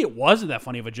that maybe it wasn't that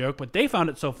funny of a joke, but they found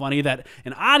it so funny that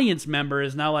an audience member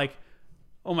is now like,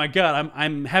 oh my God,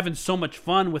 I'm having so much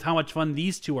fun with how much fun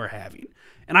these two are having.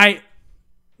 And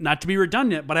not to be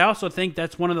redundant, but I also think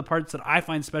that's one of the parts that I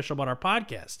find special about our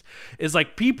podcast is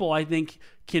people, I think,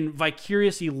 can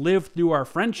vicariously live through our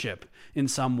friendship in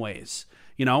some ways,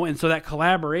 and so that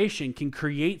collaboration can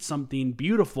create something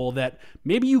beautiful that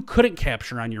maybe you couldn't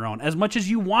capture on your own. As much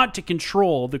as you want to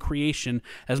control the creation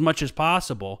as much as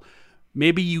possible,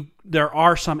 maybe there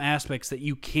are some aspects that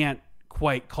you can't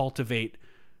quite cultivate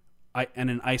in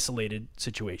an isolated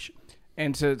situation.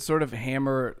 And to sort of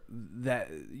hammer that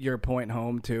your point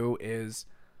home too is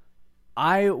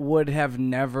I would have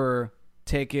never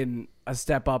taken a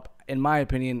step up, in my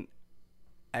opinion,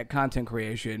 at content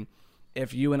creation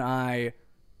if you and I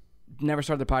never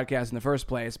started the podcast in the first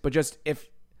place. But just if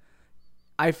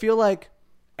I feel like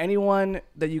anyone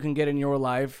that you can get in your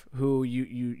life who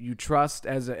you trust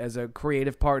as a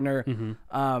creative partner,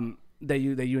 that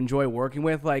you enjoy working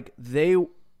with, like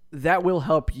that will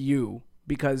help you,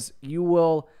 because you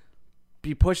will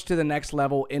be pushed to the next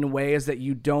level in ways that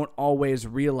you don't always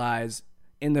realize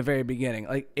in the very beginning.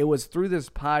 Like, it was through this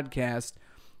podcast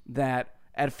that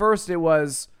at first it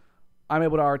was, I'm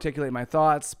able to articulate my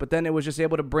thoughts, but then it was just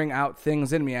able to bring out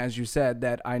things in me, as you said,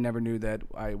 that I never knew that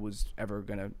I was ever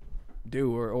going to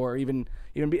do, or even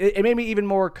be. It made me even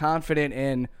more confident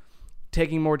in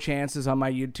taking more chances on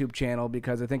my YouTube channel,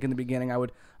 because I think in the beginning I was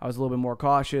a little bit more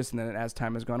cautious, and then as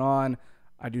time has gone on,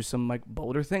 I do some like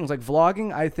bolder things like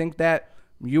vlogging. I think that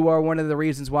you are one of the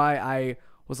reasons why I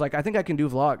was like, I think I can do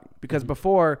vlogging, because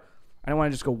before I didn't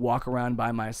want to just go walk around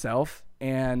by myself,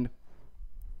 and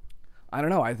I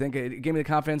don't know, I think it gave me the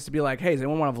confidence to be like, hey, does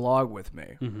anyone want to vlog with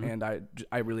me? And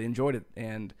I really enjoyed it,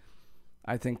 and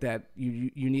I think that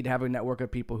you need to have a network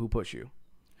of people who push you.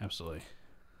 Absolutely.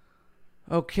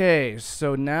 Okay,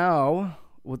 so now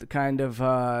with the kind of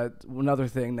another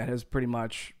thing that has pretty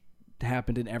much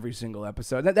happened in every single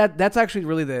episode. That's actually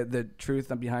really the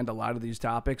truth behind a lot of these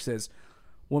topics is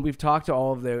when we've talked to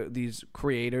all of these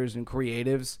creators and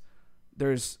creatives,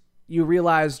 you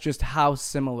realize just how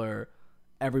similar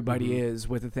everybody is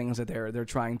with the things that they're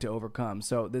trying to overcome.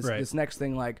 So this next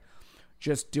thing, like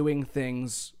just doing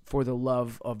things for the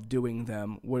love of doing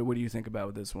them. What do you think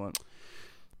about this one?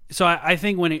 So I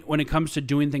think when it comes to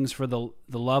doing things for the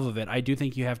love of it, I do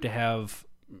think you have to have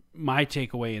my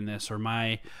takeaway in this, or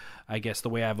I guess the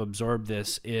way I've absorbed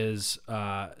this is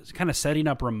kind of setting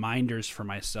up reminders for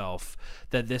myself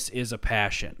that this is a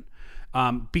passion.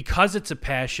 Because it's a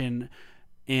passion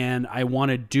and I want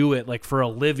to do it, like for a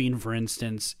living, for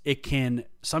instance, it can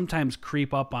sometimes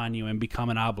creep up on you and become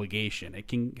an obligation. It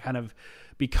can kind of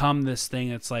become this thing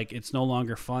that's like, it's no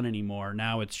longer fun anymore.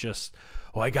 Now it's just,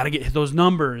 I got to get those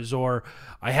numbers, or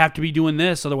I have to be doing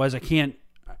this, otherwise I can't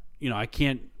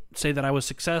say that I was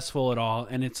successful at all.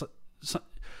 And it's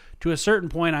to a certain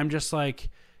point, I'm just like,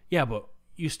 yeah, but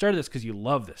you started this because you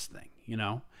love this thing, And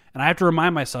I have to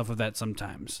remind myself of that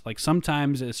sometimes. Like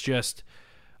sometimes it's just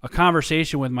a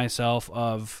conversation with myself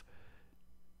of,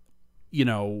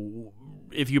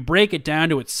 if you break it down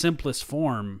to its simplest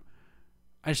form,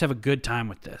 I just have a good time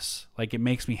with this. Like, it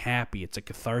makes me happy. It's a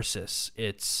catharsis.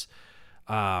 It's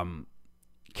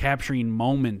capturing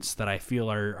moments that I feel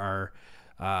are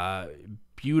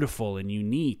beautiful and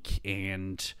unique,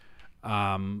 and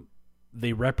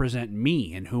they represent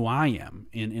me and who I am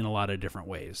in a lot of different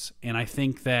ways. And I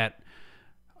think that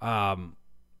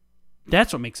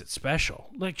that's what makes it special.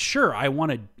 Like, sure,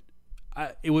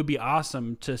 it would be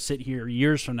awesome to sit here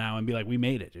years from now and be like, we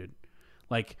made it, dude.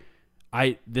 Like,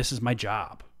 this is my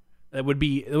job. It would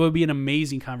be an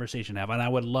amazing conversation to have, and I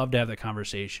would love to have that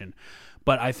conversation.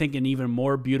 But I think an even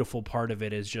more beautiful part of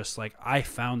it is just like, I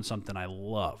found something I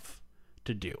love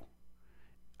to do.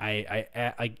 One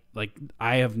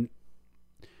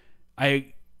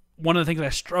of the things I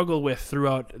struggle with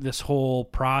throughout this whole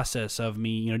process of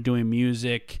me, doing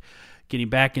music, getting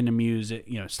back into music,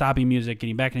 stopping music,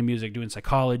 getting back into music, doing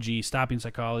psychology, stopping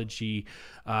psychology,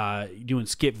 doing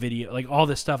skip video, like all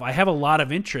this stuff. I have a lot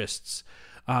of interests,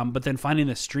 but then finding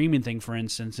the streaming thing, for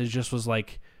instance, it just was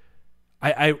like,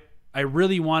 I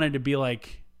really wanted to be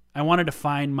like, I wanted to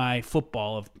find my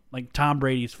football of like Tom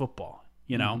Brady's football,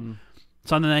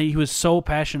 something that he was so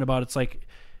passionate about. It's like,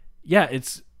 yeah,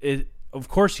 of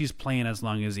course he's playing as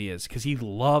long as he is because he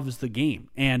loves the game.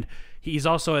 And he's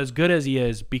also as good as he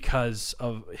is because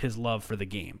of his love for the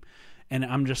game. And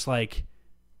I'm just like,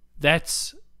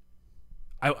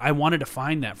 I wanted to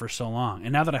find that for so long.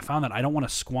 And now that I found that, I don't want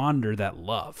to squander that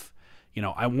love.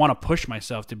 I want to push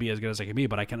myself to be as good as I can be,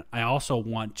 but I also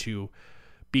want to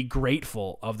be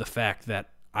grateful of the fact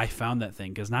that I found that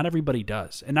thing, because not everybody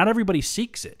does. And not everybody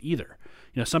seeks it either.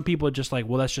 Some people are just like,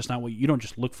 well, that's just not what you don't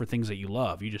just look for things that you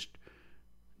love. You just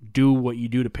do what you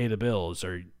do to pay the bills,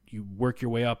 or you work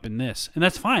your way up in this. And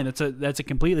that's fine. That's a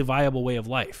completely viable way of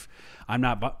life. I'm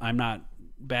not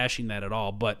bashing that at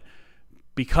all, but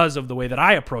because of the way that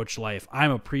I approach life,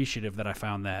 I'm appreciative that I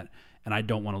found that, and I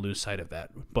don't want to lose sight of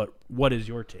that. But what is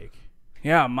your take?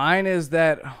 Yeah, mine is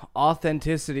that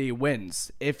authenticity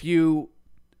wins. If you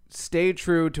stay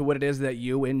true to what it is that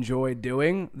you enjoy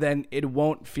doing, then it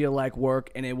won't feel like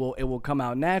work, and it will come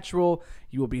out natural.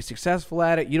 You will be successful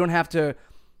at it. You don't have to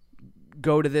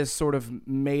go to this sort of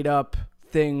made up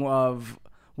thing of,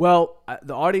 well,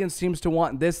 the audience seems to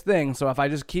want this thing, so if I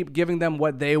just keep giving them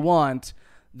what they want,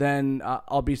 then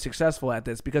I'll be successful at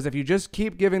this. Because if you just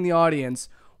keep giving the audience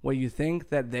what you think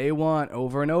that they want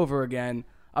over and over again,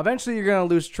 eventually you're going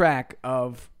to lose track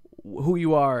of who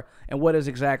you are and what is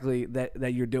exactly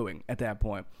that you're doing at that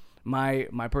point. My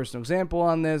personal example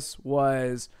on this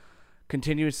was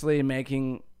continuously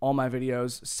making all my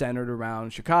videos centered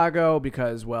around Chicago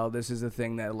because, well, this is the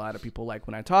thing that a lot of people like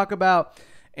when I talk about.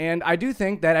 And I do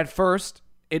think that at first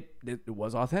it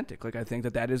was authentic. Like, I think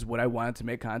that is what I wanted to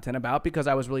make content about because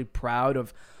I was really proud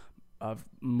of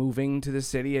moving to the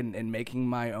city and making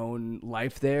my own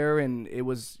life there. And it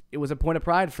was a point of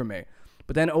pride for me.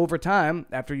 But then over time,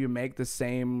 after you make the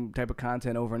same type of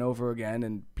content over and over again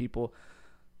and people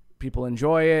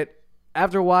enjoy it,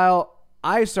 after a while,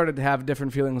 I started to have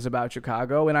different feelings about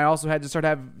Chicago, and I also had to start to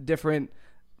have different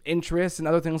interests and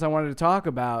other things I wanted to talk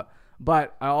about.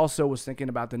 But I also was thinking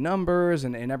about the numbers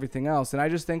and everything else. And I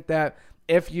just think that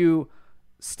if you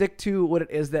stick to what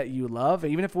it is that you love,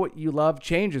 even if what you love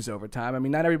changes over time. I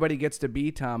mean, not everybody gets to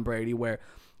be Tom Brady, where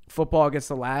football gets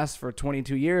to last for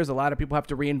 22 years. A lot of people have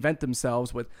to reinvent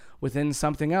themselves within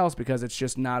something else because it's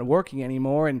just not working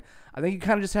anymore. And I think you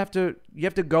kind of just have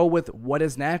to go with what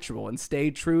is natural and stay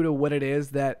true to what it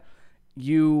is that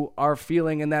you are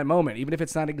feeling in that moment, even if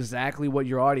it's not exactly what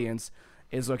your audience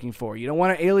is looking for. You don't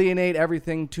want to alienate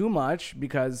everything too much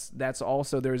because that's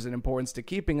also, there's an importance to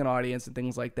keeping an audience and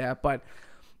things like that. But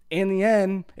in the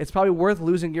end, it's probably worth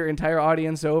losing your entire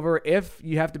audience over if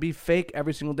you have to be fake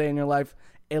every single day in your life.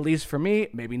 At least for me,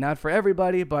 maybe not for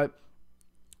everybody, but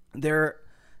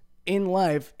in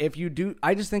life, if you do,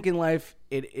 I just think in life,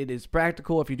 it is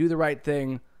practical. If you do the right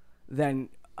thing, then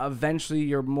eventually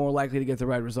you're more likely to get the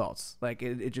right results. Like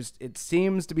it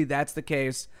seems to be that's the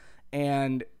case.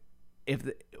 And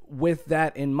with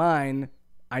that in mind,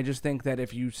 I just think that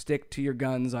if you stick to your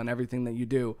guns on everything that you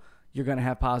do, you're going to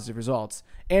have positive results.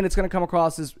 And it's going to come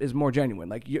across as more genuine.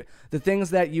 Like the things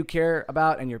that you care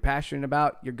about and you're passionate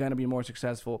about, you're going to be more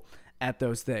successful at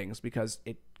those things because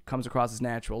it comes across as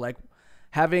natural. Like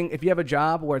if you have a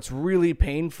job where it's really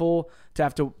painful to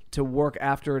have to work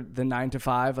after the 9 to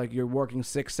 5, like you're working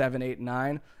 6, 7, 8,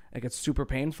 9, like it's super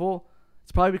painful.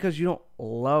 It's probably because you don't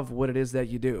love what it is that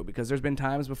you do. Because there's been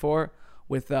times before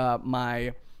with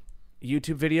my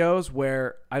YouTube videos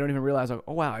where I don't even realize, like,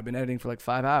 oh wow, I've been editing for like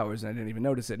 5 hours and I didn't even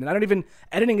notice it. And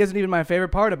editing isn't even my favorite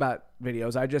part about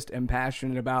videos. I just am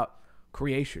passionate about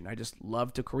creation. I just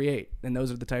love to create. And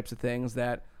those are the types of things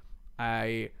that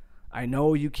I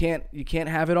know you can't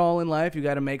have it all in life. You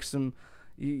got to make some,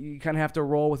 you kind of have to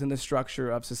roll within the structure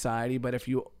of society. But if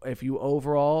you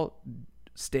overall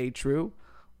stay true,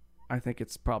 I think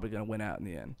it's probably going to win out in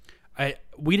the end.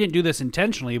 We didn't do this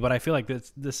intentionally, but I feel like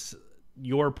this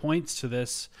your points to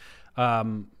this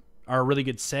are a really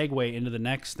good segue into the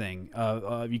next thing.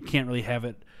 You can't really have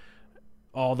it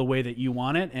all the way that you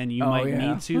want it, and you might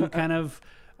need to kind of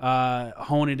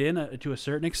hone it in to a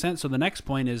certain extent. So the next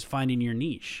point is finding your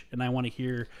niche, and I want to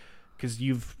hear, because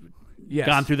you've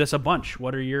gone through this a bunch.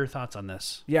 What are your thoughts on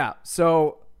this? Yeah,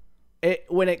 so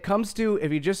when it comes to,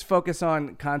 if you just focus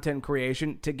on content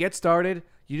creation, to get started,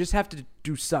 you just have to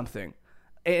do something.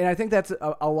 And I think that's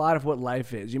a lot of what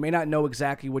life is. You may not know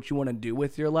exactly what you want to do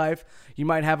with your life. You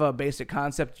might have a basic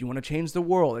concept. You want to change the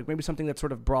world, like maybe something that's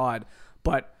sort of broad.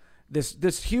 But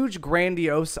this huge,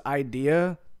 grandiose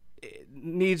idea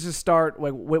needs to start,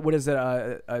 like, what is it?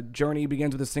 A journey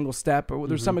begins with a single step, or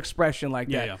there's some expression like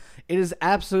that. Yeah. It is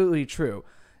absolutely true.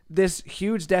 This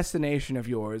huge destination of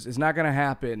yours is not going to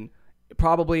happen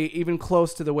probably even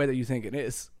close to the way that you think it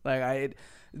is. Like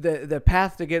the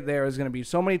path to get there is going to be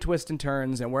so many twists and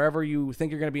turns, and wherever you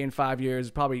think you're going to be in 5 years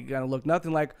is probably going to look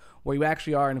nothing like where you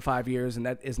actually are in 5 years. And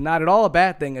that is not at all a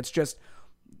bad thing. It's just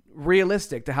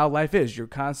realistic to how life is. You're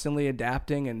constantly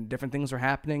adapting and different things are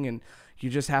happening, and you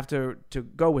just have to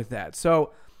go with that.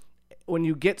 So when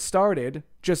you get started,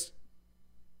 just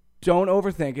don't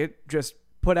overthink it. Just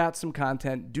put out some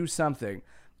content, do something,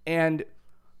 and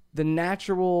the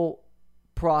natural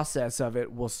process of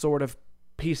it will sort of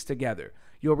piece together.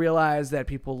 You'll realize that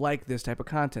people like this type of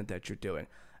content that you're doing,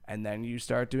 and then you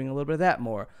start doing a little bit of that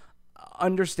more.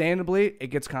 Understandably, it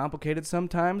gets complicated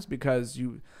sometimes because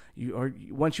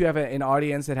once you have an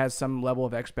audience that has some level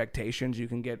of expectations, you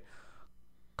can get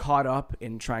caught up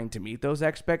in trying to meet those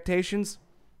expectations.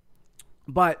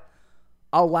 But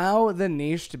allow the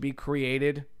niche to be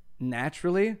created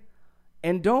naturally,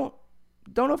 and don't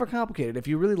overcomplicate it. If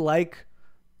you really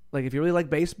like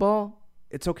baseball,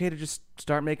 it's okay to just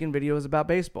start making videos about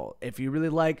baseball. If you really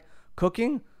like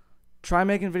cooking, try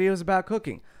making videos about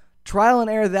cooking. trial and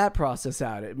error that process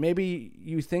out. Maybe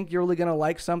you think you're really going to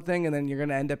like something and then you're going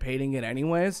to end up hating it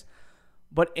anyways.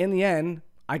 But in the end,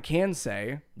 I can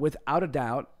say without a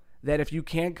doubt that if you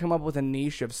can't come up with a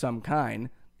niche of some kind,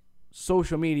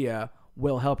 social media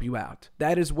will help you out.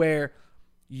 That is where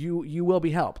you will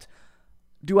be helped.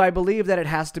 Do I believe that it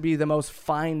has to be the most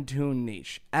fine-tuned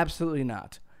niche? Absolutely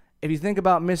not. If you think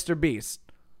about Mr. Beast,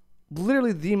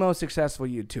 literally the most successful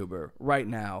YouTuber right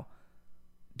now,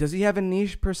 does he have a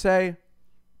niche per se?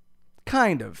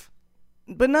 Kind of.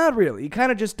 But not really. He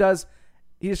kind of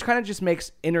just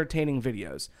makes entertaining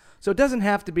videos. So it doesn't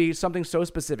have to be something so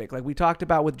specific. Like we talked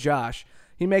about with Josh,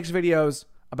 he makes videos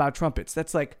about trumpets.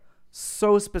 That's like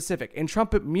so specific. And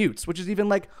trumpet mutes, which is even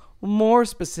like more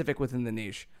specific within the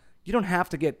niche. You don't have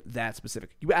to get that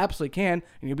specific. You absolutely can,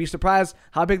 and you'll be surprised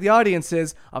how big the audience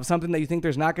is of something that you think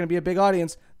there's not going to be a big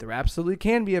audience. There absolutely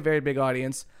can be a very big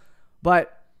audience,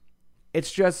 but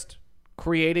it's just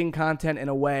creating content in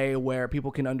a way where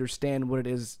people can understand what it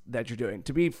is that you're doing.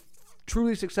 To be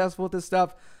truly successful with this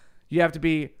stuff, you have to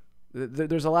be,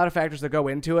 there's a lot of factors that go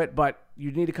into it, but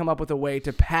you need to come up with a way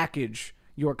to package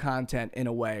your content in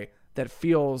a way that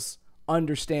feels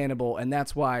understandable, and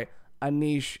that's why a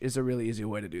niche is a really easy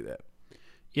way to do that.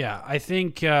 Yeah, I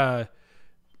think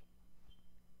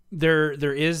there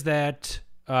is that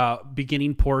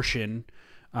beginning portion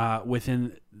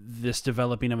within this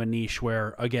developing of a niche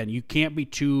where, again, you can't be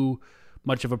too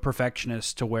much of a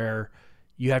perfectionist to where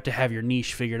you have to have your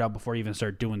niche figured out before you even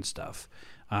start doing stuff.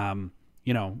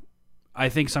 I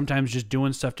think sometimes just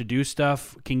doing stuff to do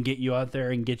stuff can get you out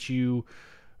there and get you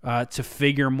to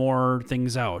figure more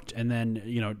things out. And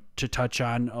then, to touch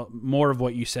on more of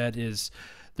what you said is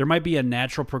there might be a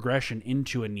natural progression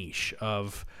into a niche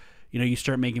of, you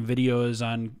start making videos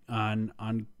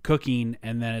on cooking,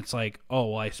 and then it's like, oh,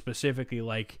 well, I specifically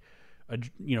like,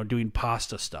 doing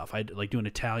pasta stuff. I like doing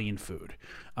Italian food.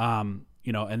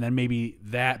 And then maybe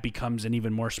that becomes an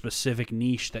even more specific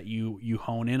niche that you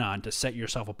hone in on to set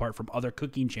yourself apart from other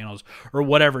cooking channels or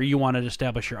whatever you want to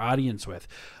establish your audience with.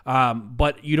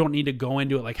 But you don't need to go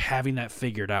into it like having that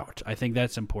figured out. I think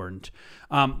that's important.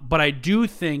 But I do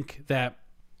think that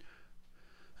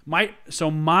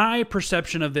my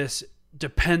perception of this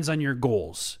depends on your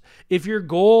goals. If your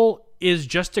goal is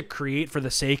just to create for the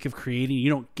sake of creating, you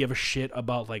don't give a shit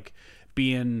about like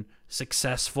being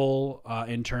successful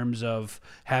in terms of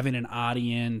having an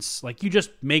audience, like you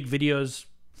just make videos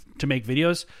to make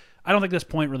videos, I don't think this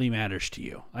point really matters to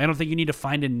you. I don't think you need to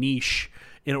find a niche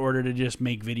in order to just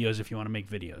make videos if you want to make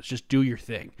videos. Just do your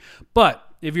thing. But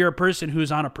if you're a person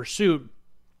who's on a pursuit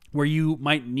where you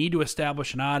might need to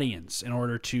establish an audience in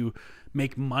order to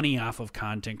make money off of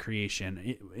content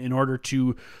creation, in order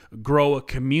to grow a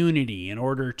community, in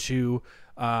order to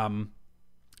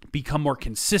become more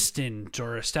consistent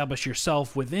or establish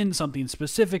yourself within something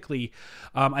specifically,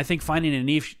 I think finding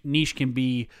a niche can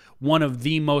be one of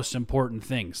the most important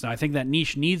things. Now, I think that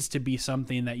niche needs to be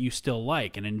something that you still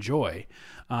like and enjoy,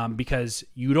 because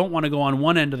you don't want to go on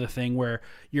one end of the thing where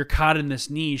you're caught in this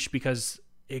niche because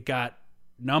it got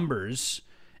numbers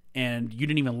and you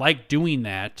didn't even like doing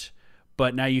that,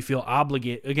 but now you feel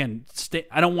obligated. Again,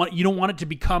 you don't want it to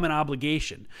become an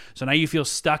obligation. So now you feel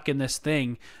stuck in this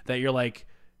thing that you're like,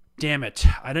 damn it,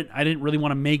 I didn't really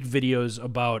want to make videos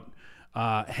about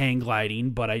hang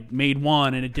gliding, but I made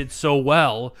one and it did so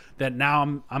well that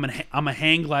now I'm a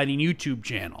hang gliding YouTube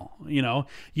channel. You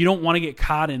don't want to get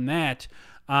caught in that,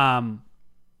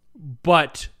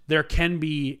 but there can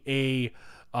be a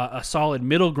solid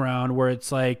middle ground where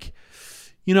it's like,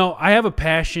 I have a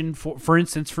passion for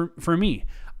instance, for me,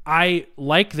 I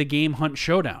like the Game Hunt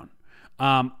Showdown.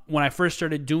 When I first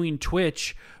started doing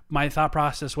Twitch, my thought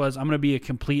process was I'm going to be a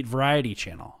complete variety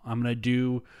channel. I'm going to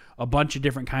do a bunch of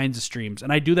different kinds of streams.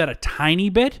 And I do that a tiny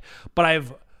bit, but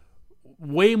I've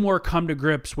way more come to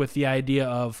grips with the idea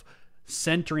of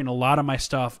centering a lot of my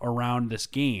stuff around this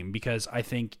game, because I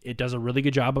think it does a really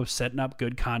good job of setting up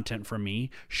good content for me,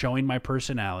 showing my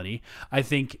personality. I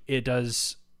think it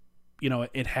does,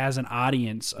 it has an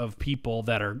audience of people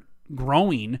that are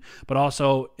growing, but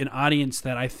also an audience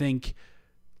that I think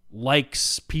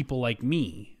likes people like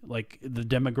me, like the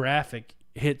demographic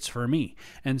hits for me.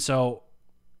 And so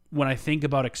when I think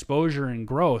about exposure and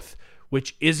growth,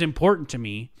 which is important to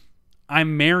me,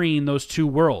 I'm marrying those two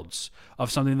worlds of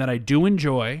something that I do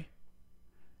enjoy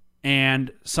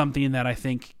and something that I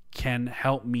think can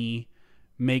help me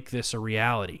make this a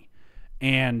reality.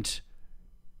 And,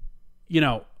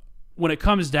 when it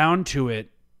comes down to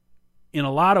it, in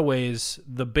a lot of ways,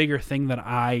 the bigger thing that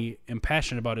I am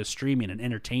passionate about is streaming and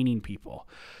entertaining people.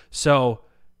 So,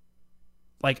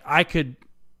 like, I could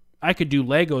do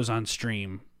Legos on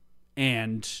stream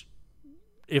and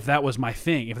if that was my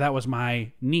thing, if that was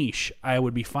my niche, I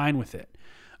would be fine with it.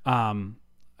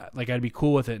 Like I'd be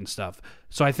cool with it and stuff.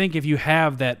 So I think if you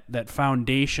have that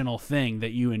foundational thing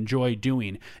that you enjoy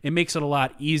doing, it makes it a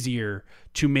lot easier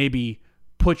to maybe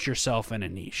put yourself in a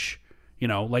niche.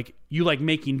 Like you like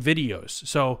making videos.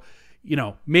 So,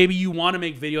 maybe you want to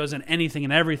make videos on anything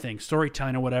and everything,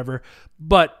 storytelling or whatever,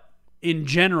 but in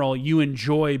general, you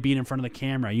enjoy being in front of the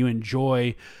camera. You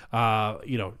enjoy,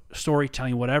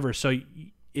 storytelling, whatever. So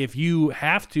if you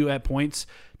have to, at points,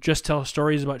 just tell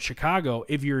stories about Chicago,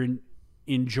 if you're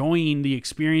enjoying the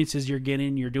experiences you're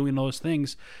getting, you're doing those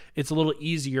things, it's a little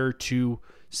easier to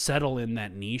settle in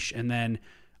that niche. And then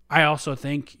I also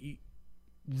think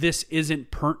this isn't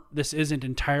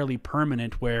entirely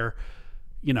permanent, where,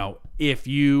 if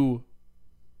you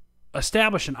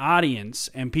establish an audience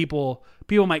and people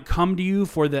might come to you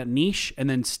for that niche and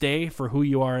then stay for who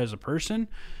you are as a person,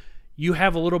 you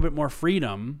have a little bit more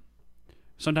freedom.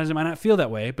 Sometimes it might not feel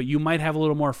that way, but you might have a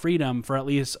little more freedom for at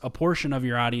least a portion of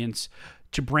your audience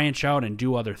to branch out and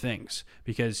do other things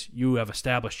because you have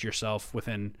established yourself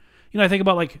within, I think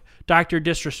about like Dr.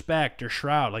 Disrespect or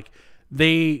Shroud, like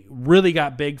they really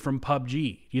got big from PUBG.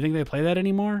 Do you think they play that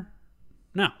anymore?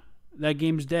 No, that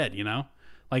game's dead,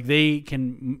 Like they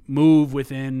can move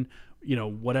within,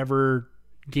 whatever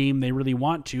game they really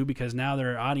want to, because now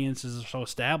their audiences are so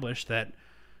established that,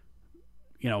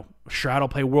 Shroud will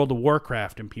play World of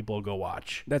Warcraft and people will go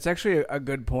watch. That's actually a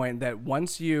good point, that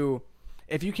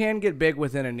if you can get big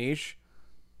within a niche,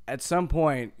 at some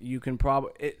point you can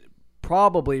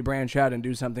probably branch out and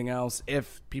do something else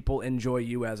if people enjoy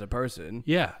you as a person.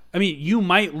 Yeah. I mean, you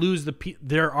might lose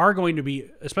there are going to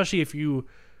be, especially if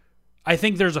I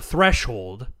think there's a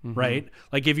threshold, right?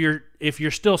 Like if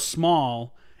you're still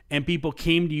small and people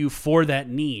came to you for that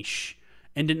niche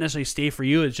and didn't necessarily stay for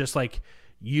you, it's just like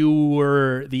you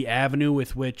were the avenue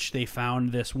with which they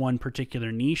found this one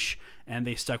particular niche and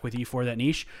they stuck with you for that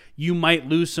niche. You might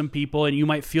lose some people and you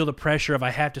might feel the pressure of, I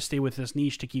have to stay with this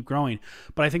niche to keep growing.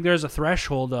 But I think there's a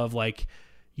threshold of like,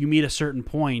 you meet a certain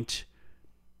point,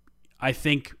 I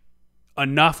think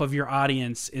enough of your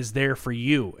audience is there for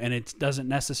you, and it doesn't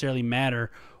necessarily matter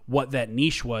what that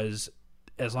niche was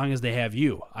as long as they have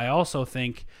you. I also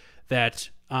think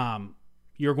that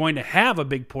you're going to have a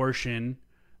big portion.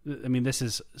 I mean, this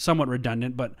is somewhat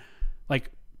redundant, but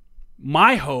like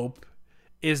my hope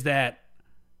is that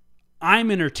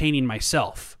I'm entertaining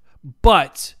myself,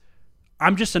 but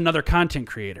I'm just another content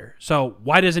creator. So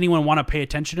why does anyone want to pay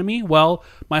attention to me? Well,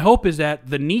 my hope is that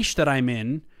the niche that I'm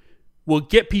in will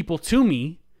get people to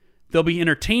me. They'll be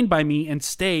entertained by me and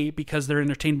stay because they're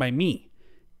entertained by me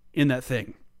in that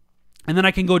thing. And then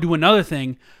I can go do another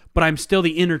thing, but I'm still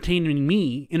the entertaining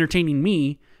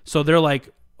me. So they're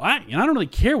like, I don't really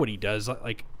care what he does.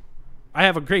 Like, I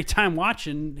have a great time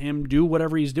watching him do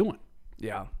whatever he's doing.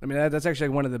 Yeah. I mean, that's actually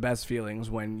one of the best feelings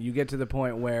when you get to the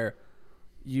point where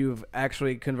you've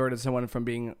actually converted someone from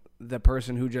being the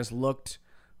person who just looked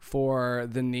for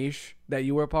the niche that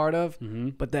you were part of,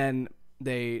 but then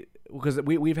because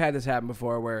we've had this happen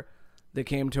before where they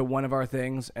came to one of our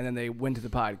things and then they went to the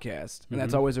podcast, and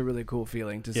that's always a really cool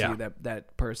feeling to see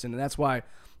that person. And that's why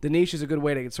the niche is a good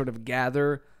way to sort of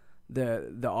gather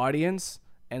the audience,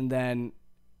 and then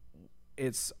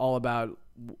it's all about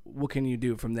what can you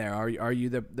do from there. Are you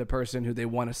the person who they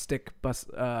want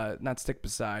to not stick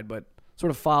beside, but sort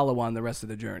of follow on the rest of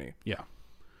the journey? Yeah.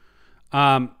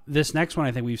 This next one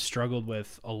I think we've struggled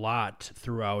with a lot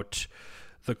throughout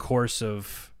the course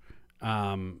of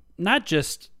not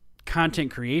just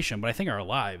content creation, but I think our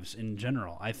lives in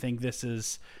general. I think this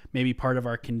is maybe part of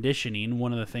our conditioning,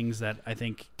 one of the things that I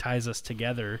think ties us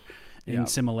together in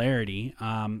similarity,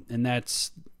 and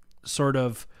that's sort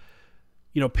of,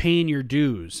 paying your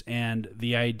dues, and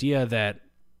the idea that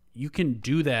you can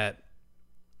do that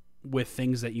with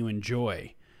things that you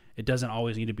enjoy. It doesn't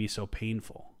always need to be so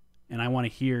painful. And I want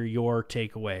to hear your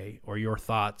takeaway or your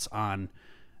thoughts on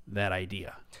that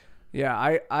idea.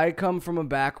 Yeah, I come from a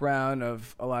background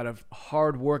of a lot of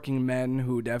hardworking men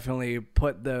who definitely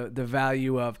put the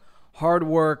value of hard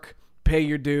work, pay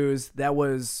your dues. That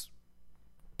was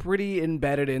pretty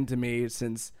embedded into me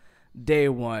since day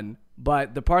one.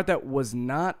 But the part that was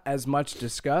not as much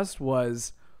discussed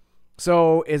was,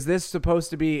 so is this supposed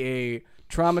to be a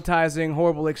traumatizing,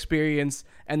 horrible experience,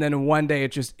 and then one day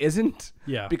it just isn't?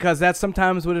 Yeah. Because that's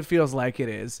sometimes what it feels like it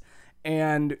is.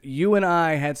 And you and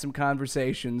I had some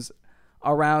conversations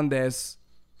around this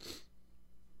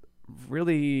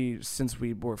really since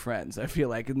we were friends. I feel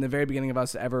like in the very beginning of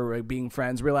us ever being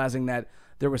friends, realizing that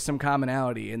there was some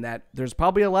commonality and that there's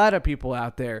probably a lot of people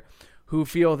out there who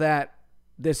feel that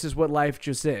this is what life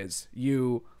just is.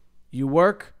 You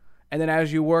work And then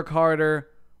as you work harder,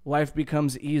 life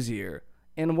becomes easier.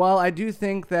 And while I do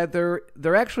think that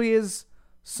there actually is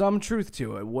some truth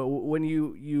to it, when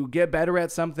you get better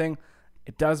at something,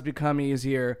 it does become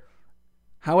easier.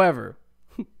 However,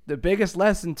 the biggest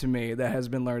lesson to me that has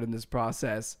been learned in this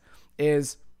process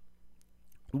is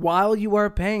while you are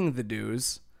paying the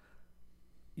dues,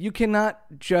 you cannot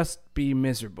just be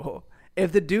miserable.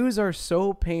 If the dues are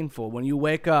so painful when you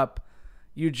wake up,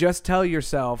 you just tell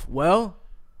yourself, well,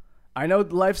 I know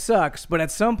life sucks, but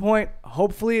at some point,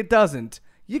 hopefully it doesn't.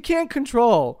 You can't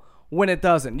control when it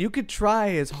doesn't. You could try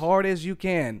as hard as you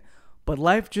can, but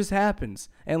life just happens.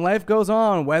 And life goes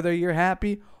on whether you're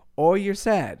happy or you're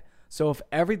sad. So if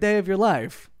every day of your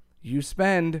life you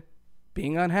spend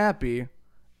being unhappy,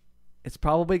 it's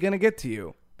probably going to get to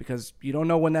you because you don't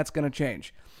know when that's going to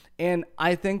change. And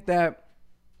I think that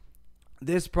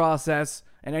this process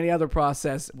and any other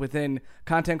process within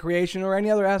content creation or any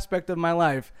other aspect of my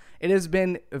life, it has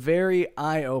been very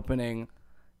eye-opening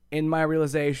in my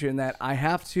realization that I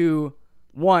have to,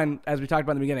 one, as we talked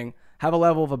about in the beginning, have a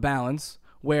level of a balance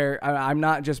where I'm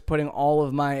not just putting all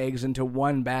of my eggs into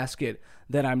one basket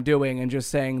that I'm doing and just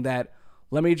saying that,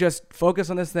 let me just focus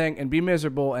on this thing and be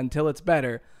miserable until it's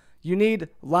better. You need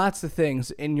lots of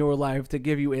things in your life to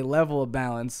give you a level of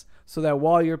balance so that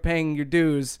while you're paying your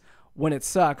dues, when it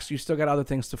sucks, you still got other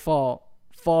things to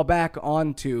fall back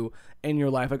onto in your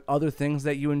life, like other things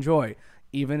that you enjoy,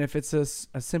 even if it's a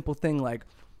simple thing like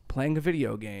playing a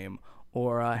video game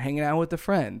or hanging out with a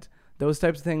friend. Those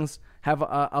types of things have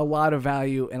a lot of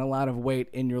value and a lot of weight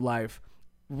in your life.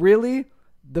 Really,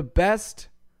 the best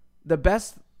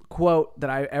quote that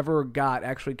I ever got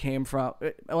actually came from,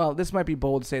 well, this might be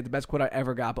bold to say the best quote I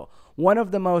ever got, but one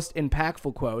of the most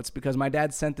impactful quotes, because my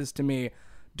dad sent this to me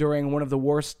during one of the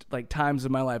worst times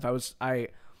of my life.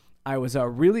 I was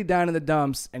really down in the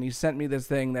dumps, and he sent me this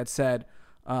thing that said,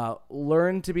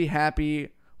 learn to be happy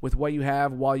with what you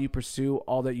have while you pursue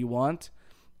all that you want.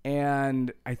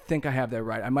 And I think I have that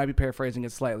right. I might be paraphrasing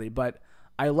it slightly, but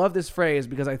I love this phrase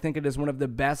because I think it is one of the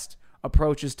best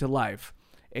approaches to life.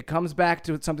 It comes back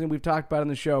to something we've talked about on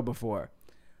the show before.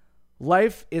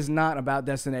 Life is not about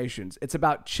destinations. It's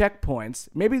about checkpoints.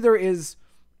 Maybe there is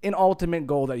an ultimate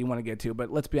goal that you want to get to, but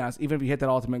let's be honest, even if you hit that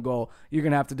ultimate goal, you're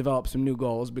going to have to develop some new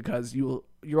goals because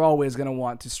you're always going to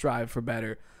want to strive for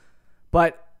better.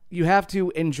 But you have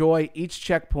to enjoy each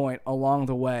checkpoint along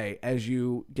the way as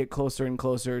you get closer and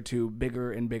closer to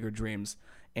bigger and bigger dreams.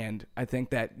 And I think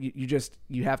that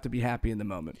you have to be happy in the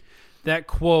moment. That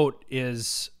quote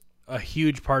is a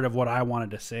huge part of what I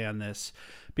wanted to say on this,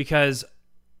 because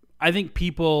I think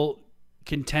people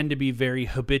can tend to be very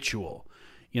habitual.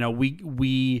 You know,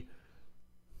 we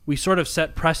sort of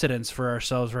set precedents for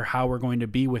ourselves for how we're going to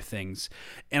be with things.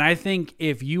 And I think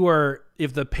if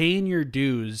the paying your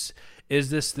dues is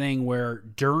this thing where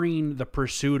during the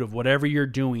pursuit of whatever you're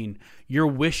doing, you're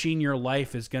wishing your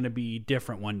life is going to be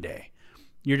different one day.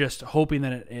 You're just hoping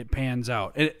that it pans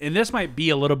out. And this might be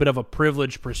a little bit of a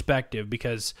privileged perspective,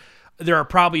 because there are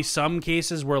probably some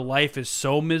cases where life is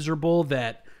so miserable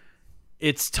that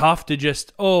it's tough to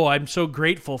just, I'm so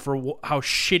grateful for how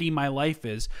shitty my life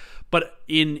is. But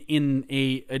in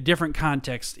a different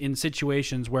context, in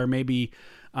situations where maybe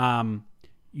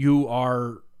you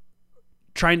are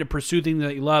trying to pursue things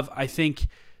that you love, I think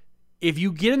if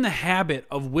you get in the habit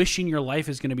of wishing your life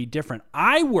is going to be different,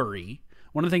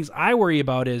 one of the things I worry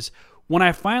about is when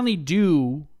I finally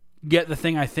do get the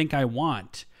thing I think I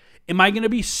want, am I going to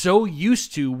be so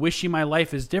used to wishing my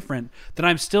life is different that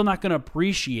I'm still not going to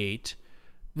appreciate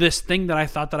this thing that I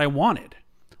thought that I wanted?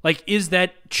 Like, is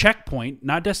that checkpoint,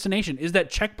 not destination, is that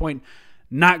checkpoint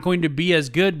not going to be as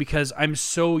good because I'm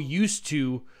so used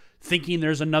to thinking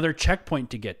there's another checkpoint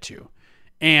to get to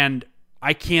and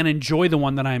I can't enjoy the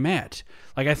one that I'm at?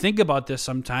 Like, I think about this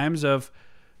sometimes of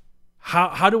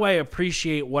how do I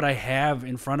appreciate what I have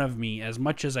in front of me as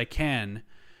much as I can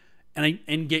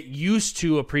and get used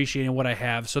to appreciating what I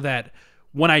have, so that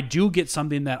when I do get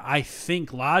something that I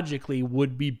think logically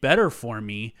would be better for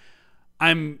me,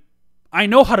 I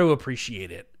know how to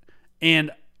appreciate it,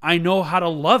 and I know how to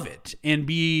love it and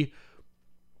be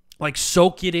like,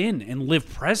 soak it in and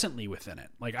live presently within it.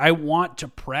 Like, I want to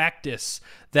practice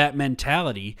that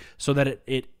mentality so that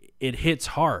it hits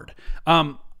hard.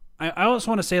 I also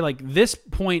want to say, like, this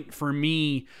point for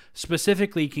me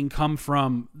specifically can come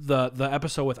from the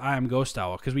episode with I Am Ghost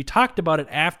Owl, because we talked about it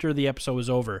after the episode was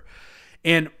over.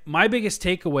 And my biggest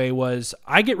takeaway was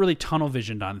I get really tunnel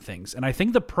visioned on things. And I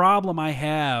think the problem I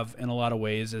have in a lot of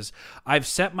ways is I've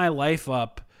set my life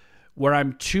up where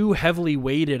I'm too heavily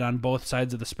weighted on both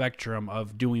sides of the spectrum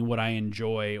of doing what I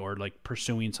enjoy or like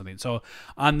pursuing something. So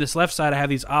on this left side, I have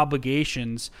these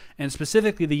obligations, and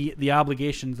specifically the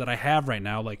obligations that I have right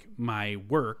now, like my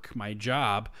work, my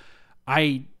job,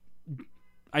 I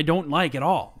don't like at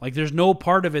all. Like there's no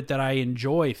part of it that I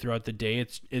enjoy throughout the day.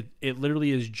 It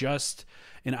literally is just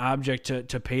an object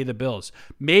to pay the bills.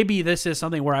 Maybe this is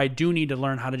something where I do need to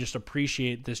learn how to just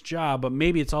appreciate this job, but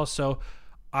maybe it's also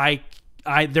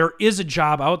there is a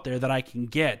job out there that I can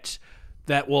get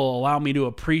that will allow me to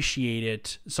appreciate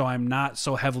it, so I'm not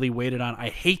so heavily weighted on, I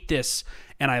hate this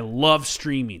and I love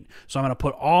streaming, so I'm going to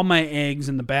put all my eggs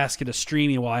in the basket of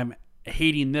streaming while I'm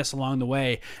hating this along the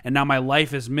way, and now my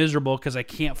life is miserable because I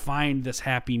can't find this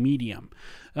happy medium.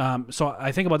 So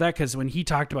I think about that because when he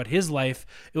talked about his life,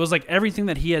 it was like everything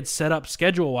that he had set up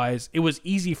schedule-wise, it was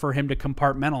easy for him to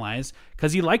compartmentalize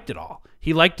because he liked it all.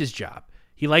 He liked his job.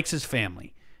 He likes his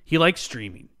family. He likes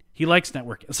streaming. He likes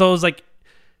networking. So it was like,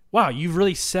 wow, you've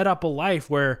really set up a life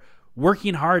where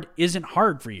working hard isn't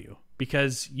hard for you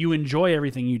because you enjoy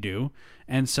everything you do.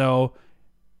 And so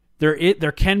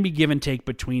there can be give and take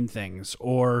between things,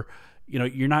 or,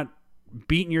 you're not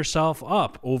beating yourself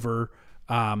up over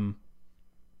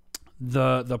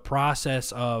the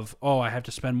process of, I have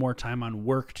to spend more time on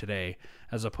work today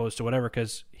as opposed to whatever,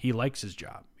 because he likes his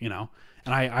job, and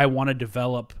I want to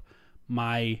develop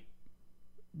my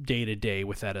day-to-day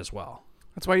with that as well.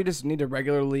 That's why you just need to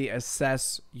regularly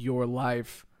assess your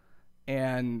life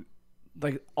and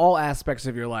like all aspects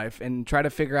of your life and try to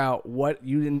figure out what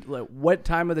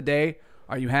time of the day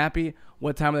are you happy,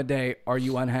 what time of the day are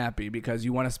you unhappy, because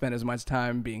you want to spend as much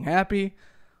time being happy.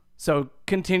 So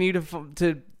continue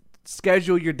to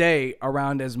schedule your day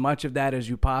around as much of that as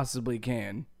you possibly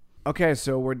can. Okay,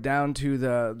 so we're down to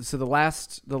the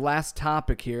last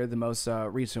topic here, the most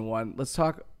recent one. Let's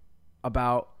talk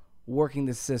about working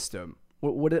the system.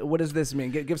 What does this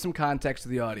mean? Give some context to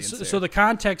the audience. So the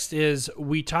context is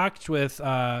we talked with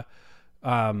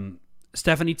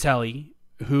Stephanie Telly,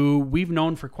 who we've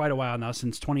known for quite a while now,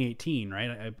 since 2018,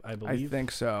 right? I believe. I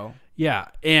think so. Yeah,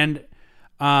 and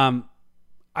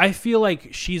I feel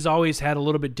like she's always had a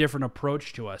little bit different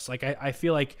approach to us. Like I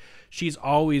feel like she's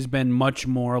always been much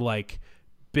more like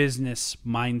business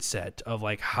mindset of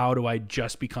like, how do I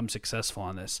just become successful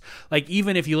on this? Like,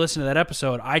 even if you listen to that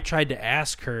episode, I tried to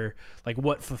ask her like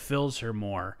what fulfills her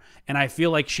more, and I feel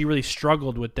like she really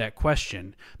struggled with that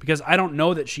question because I don't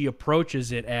know that she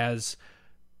approaches it as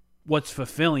what's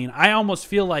fulfilling. I almost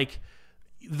feel like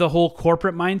the whole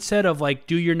corporate mindset of like,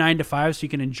 do your 9 to 5 so you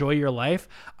can enjoy your life,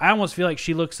 I almost feel like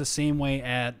she looks the same way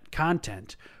at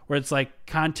content, where it's like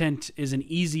content is an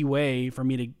easy way for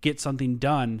me to get something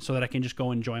done so that I can just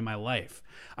go enjoy my life.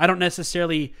 I don't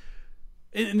necessarily,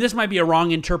 and this might be a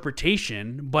wrong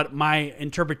interpretation, but my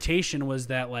interpretation was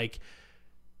that like,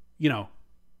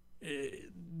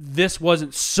 this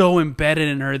wasn't so embedded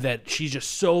in her that she's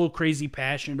just so crazy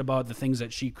passionate about the things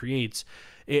that she creates.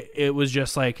 It was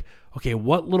just like, okay,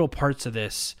 what little parts of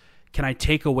this can I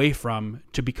take away from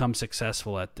to become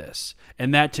successful at this?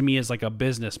 And that to me is like a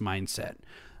business mindset.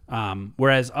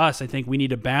 Whereas us, I think we need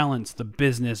to balance the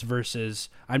business versus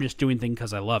I'm just doing things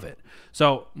because I love it.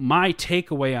 So my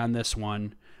takeaway on this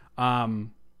one, I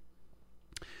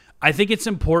think it's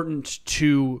important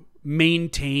to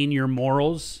maintain your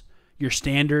morals, your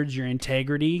standards, your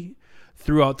integrity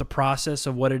throughout the process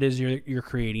of what it is you're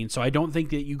creating. So I don't think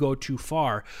that you go too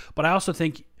far, but I also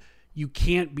think you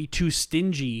can't be too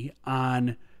stingy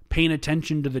on paying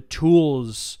attention to the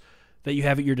tools that you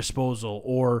have at your disposal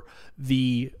or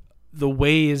the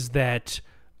ways that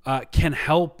can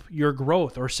help your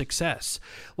growth or success.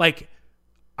 Like,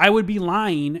 I would be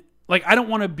lying. Like, I don't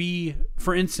want to be,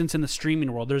 for instance, in the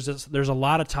streaming world, there's a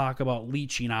lot of talk about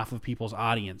leeching off of people's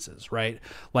audiences, right?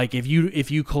 Like, if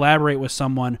you collaborate with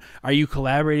someone, are you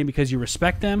collaborating because you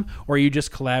respect them, or are you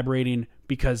just collaborating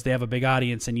because they have a big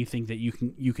audience and you think that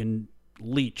you can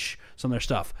leech some of their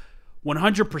stuff?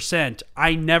 100%,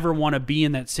 I never want to be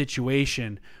in that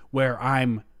situation where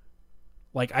I'm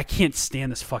like, I can't stand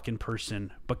this fucking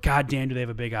person, but goddamn, do they have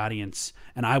a big audience,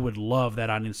 and I would love that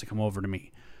audience to come over to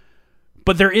me.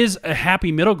 But there is a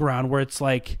happy middle ground where it's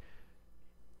like,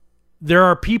 there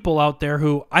are people out there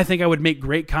who I think I would make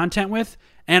great content with,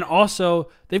 and also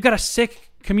they've got a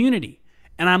sick community.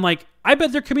 And I'm like, I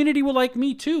bet their community will like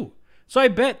me too. So I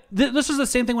bet this is the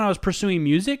same thing when I was pursuing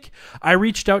music. I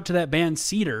reached out to that band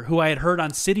Cedar, who I had heard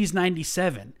on Cities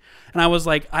 97. And I was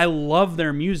like, I love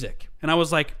their music. And I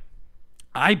was like,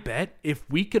 I bet if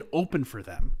we could open for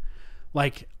them,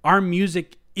 like, our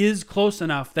music is close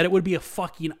enough that it would be a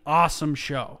fucking awesome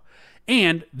show.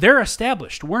 And they're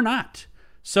established. We're not.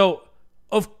 So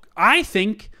I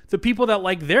think the people that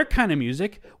like their kind of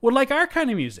music would like our kind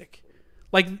of music.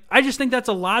 Like, I just think that's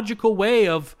a logical way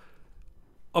of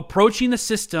approaching the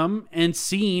system and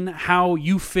seeing how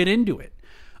you fit into it.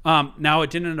 Now,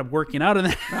 it didn't end up working out in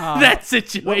that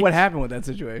situation. What happened with that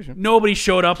situation? Nobody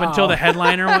showed up until the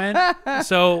headliner went.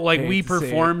 So, like, Hate we to see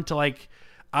performed to, like,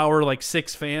 our, like,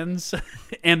 6 fans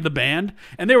and the band.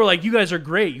 And they were like, you guys are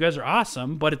great. You guys are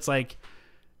awesome. But it's like,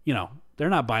 you know, they're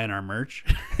not buying our merch.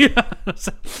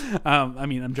 So, I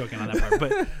mean, I'm joking on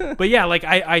that part. But yeah, like,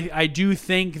 I do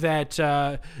think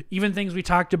that even things we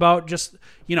talked about, just,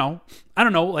 you know, I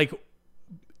don't know, like,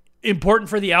 important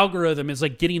for the algorithm is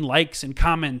like getting likes and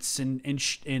comments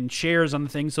and shares on the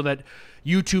things so that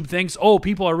YouTube thinks, oh,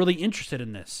 people are really interested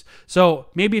in this. So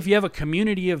maybe if you have a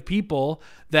community of people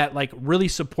that like really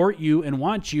support you and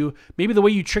want you, maybe the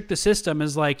way you trick the system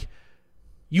is like,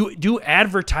 you do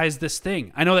advertise this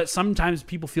thing. I know that sometimes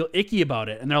people feel icky about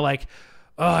it and they're like,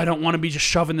 oh, I don't want to be just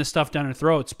shoving this stuff down their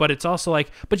throats. But it's also like,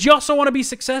 but you also want to be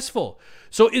successful.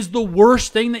 So is the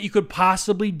worst thing that you could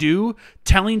possibly do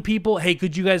telling people, hey,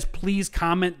 could you guys please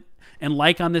comment and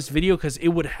like on this video because it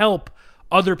would help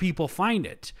other people find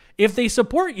it. If they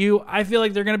support you, I feel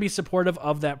like they're going to be supportive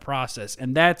of that process.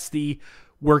 And that's the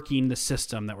working the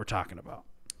system that we're talking about.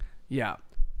 Yeah.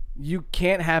 You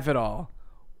can't have it all.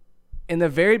 In the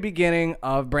very beginning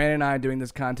of Brandon and I doing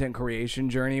this content creation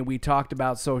journey, we talked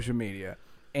about social media.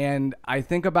 And I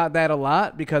think about that a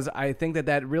lot because I think that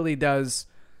that really does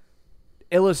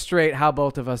illustrate how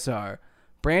both of us are.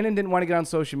 Brandon didn't want to get on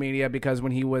social media because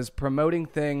when he was promoting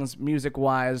things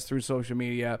music-wise through social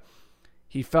media,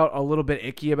 he felt a little bit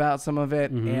icky about some of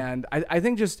it. Mm-hmm. And I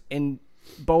think just in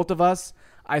both of us,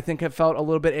 I think have felt a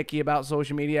little bit icky about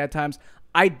social media at times.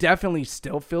 I definitely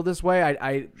still feel this way.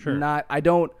 I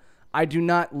do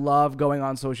not love going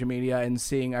on social media and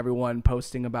seeing everyone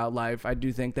posting about life. I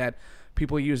do think that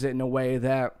people use it in a way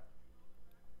that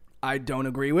I don't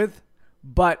agree with.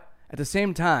 But at the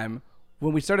same time,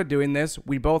 when we started doing this,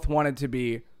 we both wanted to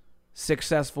be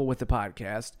successful with the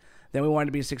podcast. Then we wanted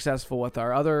to be successful with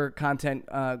our other content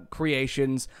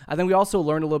creations. I think we also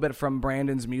learned a little bit from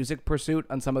Brandon's music pursuit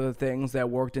on some of the things that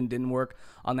worked and didn't work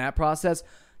on that process.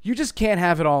 You just can't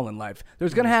have it all in life.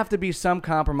 There's going to have to be some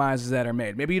compromises that are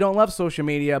made. Maybe you don't love social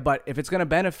media, but if it's going to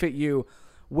benefit you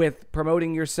with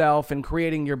promoting yourself and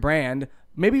creating your brand,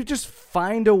 maybe just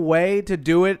find a way to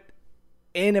do it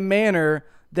in a manner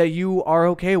that you are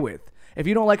okay with. If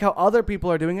you don't like how other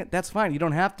people are doing it, that's fine. You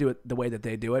don't have to do it the way that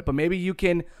they do it, but maybe you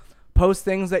can post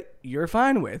things that you're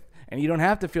fine with and you don't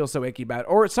have to feel so icky about it.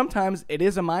 Or sometimes it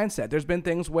is a mindset. There's been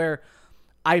things where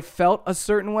I felt a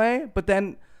certain way, but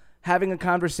then having a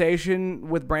conversation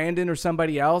with Brandon or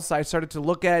somebody else, I started to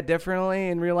look at it differently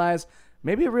and realize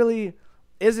maybe it really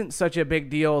isn't such a big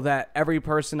deal that every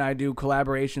person I do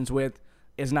collaborations with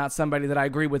is not somebody that I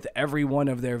agree with every one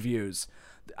of their views.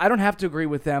 I don't have to agree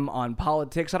with them on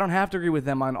politics. I don't have to agree with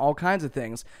them on all kinds of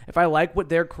things. If I like what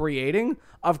they're creating,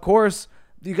 of course,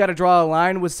 you got to draw a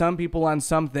line with some people on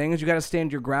some things. You got to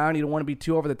stand your ground. You don't want to be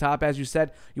too over the top, as you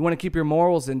said. You want to keep your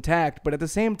morals intact. But at the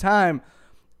same time,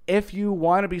 if you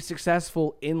want to be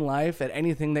successful in life at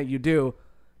anything that you do,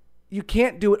 you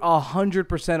can't do it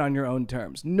 100% on your own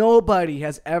terms. Nobody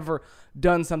has ever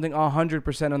done something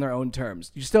 100% on their own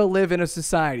terms. You still live in a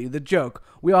society. The joke,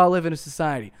 we all live in a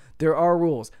society. There are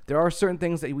rules. There are certain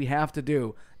things that we have to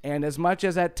do. And as much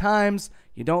as at times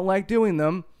you don't like doing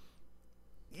them,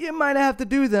 you might have to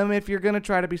do them if you're going to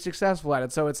try to be successful at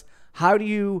it. So it's how do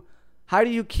you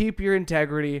keep your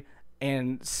integrity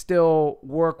and still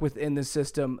work within the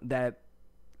system that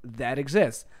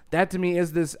exists? That to me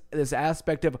is this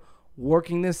aspect of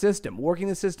working the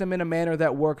system in a manner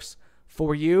that works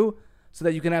for you so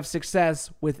that you can have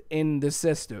success within the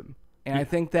system. And I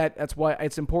think that's why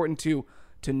it's important to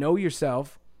know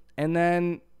yourself and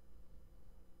then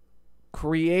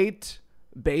create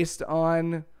based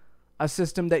on a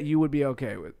system that you would be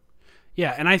okay with.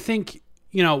 Yeah, and I think,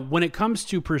 when it comes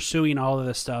to pursuing all of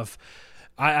this stuff,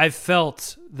 I've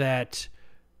felt that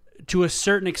to a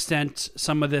certain extent,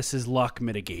 some of this is luck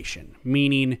mitigation.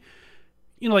 Meaning,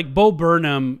 like Bo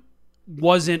Burnham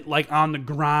wasn't like on the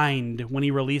grind when he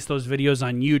released those videos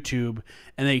on YouTube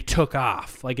and they took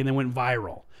off, and they went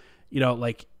viral.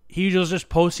 Like he was just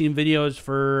posting videos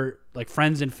for like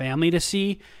friends and family to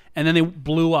see, and then they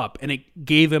blew up and it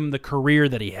gave him the career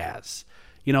that he has.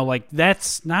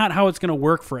 That's not how it's going to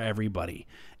work for everybody.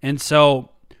 And so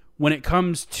when it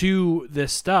comes to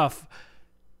this stuff,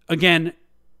 again,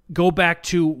 go back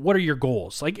to what are your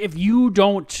goals? Like if you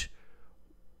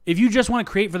just want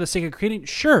to create for the sake of creating,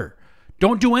 sure,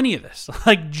 don't do any of this.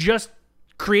 Like just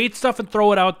create stuff and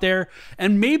throw it out there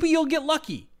and maybe you'll get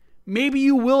lucky. maybe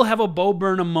you will have a Bo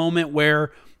Burnham moment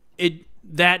where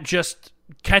that just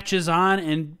catches on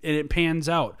and it pans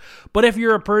out. But if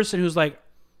you're a person who's like,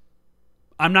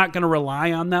 I'm not going to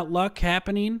rely on that luck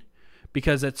happening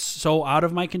because it's so out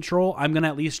of my control, I'm going to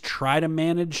at least try to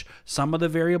manage some of the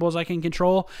variables I can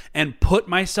control and put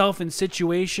myself in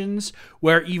situations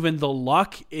where even the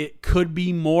luck, it could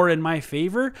be more in my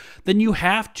favor, then you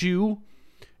have to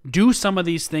do some of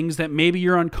these things that maybe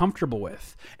you're uncomfortable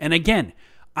with. And again,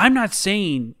 I'm not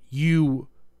saying you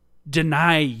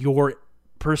deny your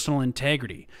personal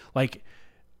integrity. Like,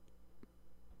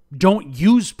 don't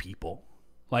use people.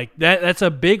 Like that's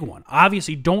a big one.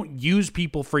 Obviously, don't use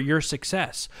people for your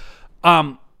success.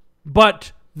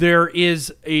 But there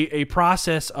is a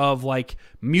process of like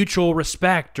mutual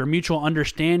respect or mutual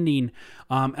understanding.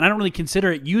 And I don't really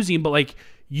consider it using, but like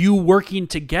you working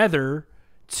together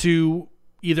to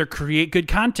either create good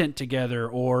content together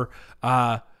or,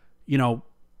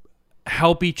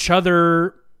 help each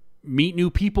other meet new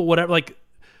people, whatever. Like,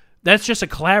 that's just a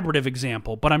collaborative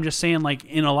example, but I'm just saying, like,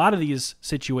 in a lot of these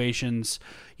situations,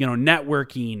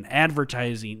 networking,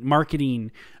 advertising,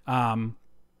 marketing,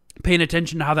 paying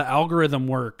attention to how the algorithm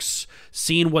works,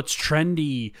 seeing what's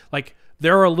trendy, like,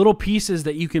 there are little pieces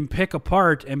that you can pick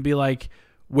apart and be like,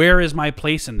 where is my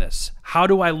place in this? How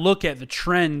do I look at the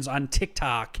trends on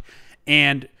TikTok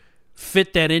and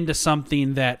fit that into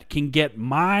something that can get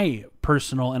my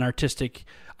personal and artistic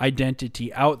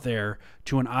identity out there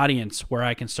to an audience where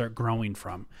I can start growing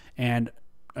from? And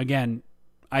again,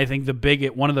 I think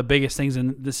one of the biggest things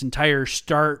in this entire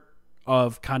start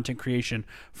of content creation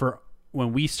for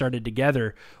when we started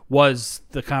together was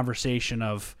the conversation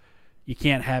of you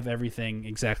can't have everything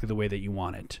exactly the way that you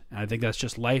want it. And I think that's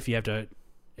just life. You have to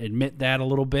admit that a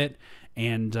little bit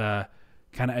and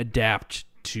kind of adapt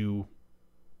to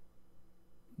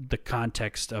the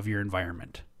context of your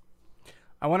environment.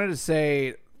 I wanted to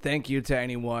say thank you to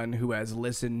anyone who has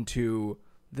listened to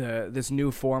this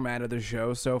new format of the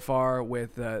show so far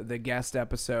with the guest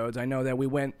episodes. I know that we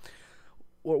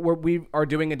are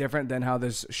doing it different than how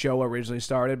this show originally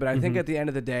started, but I think at the end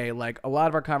of the day, like, a lot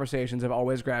of our conversations have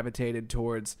always gravitated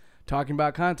towards talking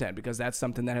about content because that's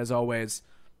something that has always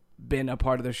been a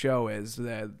part of the show, is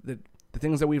the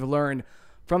things that we've learned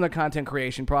from the content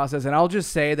creation process. And I'll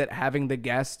just say that having the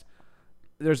guest,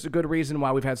 there's a good reason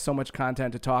why we've had so much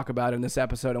content to talk about in this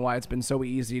episode and why it's been so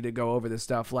easy to go over this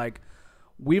stuff. Like,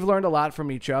 we've learned a lot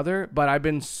from each other, but I've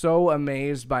been so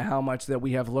amazed by how much that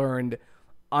we have learned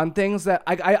on things that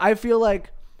I feel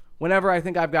like whenever I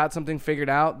think I've got something figured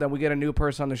out, then we get a new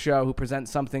person on the show who presents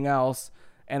something else,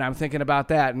 and I'm thinking about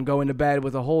that and going to bed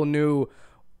with a whole new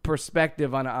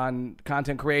perspective on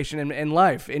content creation and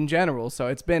life in general. So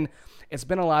it's been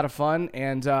a lot of fun,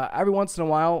 and every once in a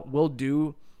while we'll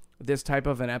do this type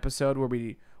of an episode where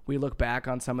we look back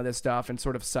on some of this stuff and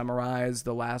sort of summarize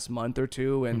the last month or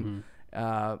two. And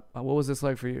what was this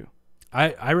like for you?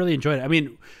 I really enjoyed it. I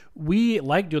mean, we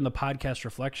like doing the podcast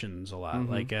reflections a lot.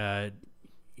 Like,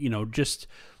 just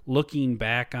looking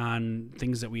back on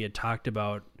things that we had talked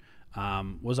about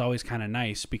was always kind of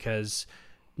nice, because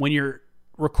when you're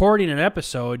recording an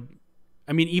episode,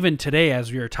 I mean, even today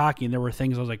as we were talking, there were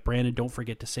things I was like, Brandon, don't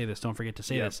forget to say this. Don't forget to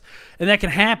say this. And that can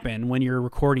happen when you're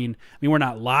recording. I mean, we're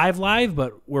not live,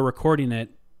 but we're recording it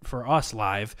for us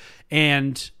live.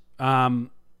 And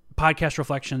podcast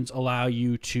reflections allow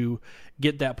you to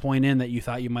get that point in that you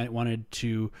thought you might wanted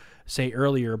to say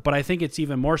earlier. But I think it's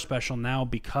even more special now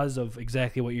because of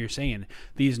exactly what you're saying.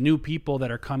 These new people that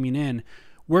are coming in,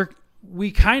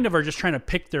 we kind of are just trying to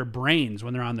pick their brains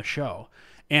when they're on the show.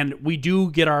 And we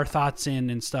do get our thoughts in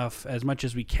and stuff as much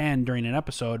as we can during an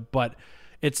episode, but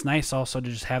it's nice also to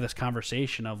just have this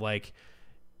conversation of like,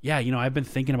 yeah, I've been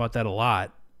thinking about that a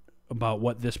lot, about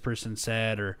what this person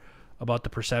said or about the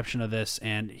perception of this,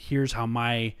 and here's how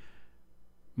my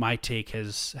take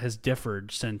has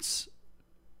differed since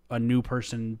a new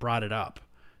person brought it up.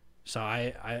 So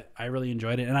I really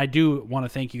enjoyed it, and I do want to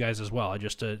thank you guys as well.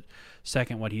 Just to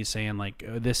second what he's saying, like,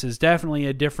 this is definitely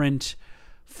a different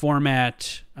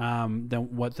format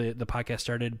than what the podcast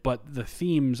started, but the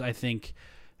themes, I think,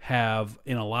 have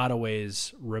in a lot of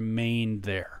ways remained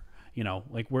there.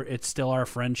 Like, it's still our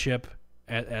friendship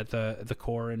at the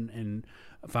core and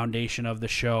foundation of the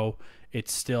show.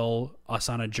 It's still us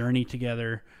on a journey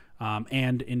together,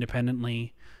 and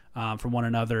independently from one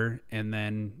another, and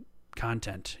then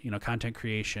content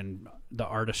creation, the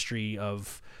artistry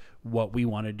of what we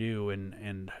want to do,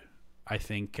 and I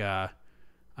think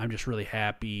I'm just really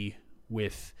happy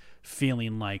with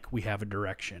feeling like we have a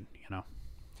direction.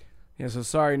 Yeah, so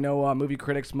sorry, no movie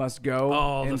critics must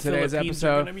go in today's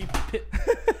episode.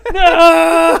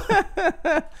 No!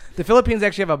 The Philippines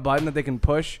actually have a button that they can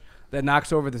push that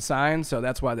knocks over the sign, so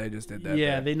that's why they just did that.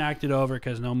 Yeah, there. they knocked it over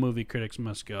because no movie critics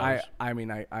must go. I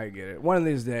mean, I get it. One of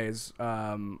these days,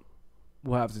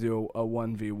 we'll have to do a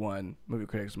 1v1. Movie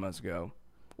critics must go.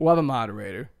 We'll have a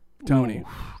moderator, Tony. Ooh,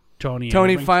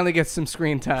 Tony Finally gets some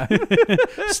screen time.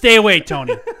 Stay away,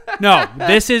 Tony. No,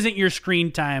 this isn't your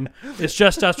screen time. It's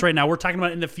just us right now. We're talking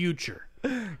about in the future.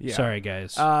 Yeah. Sorry,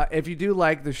 guys. If you do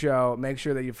like the show, make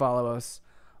sure that you follow us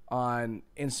on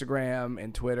Instagram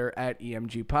and Twitter at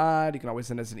EMGPod. You can always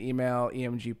send us an email,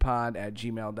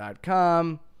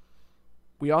 emgpod@gmail.com.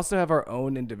 We also have our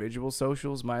own individual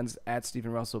socials. Mine's at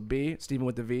Stephen Russell B. Stephen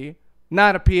with the V,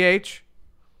 not a PH.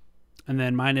 And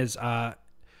then mine is,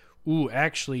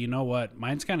 actually, you know what?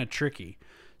 Mine's kind of tricky.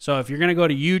 So if you're going to go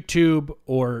to YouTube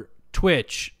or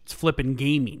Twitch, it's Flippin'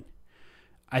 Gaming.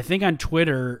 I think on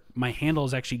Twitter, my handle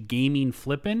is actually Gaming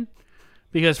Flippin',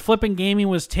 because Flippin' Gaming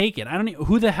was taken. I don't know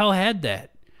who the hell had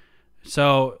that.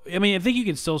 So, I mean, I think you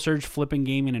can still search Flippin'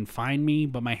 Gaming and find me,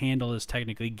 but my handle is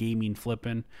technically Gaming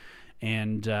Flippin'.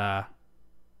 And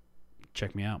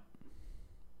check me out.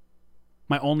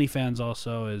 My OnlyFans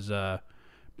also is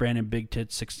Brandon Big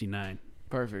Tits 69.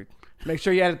 Perfect. Make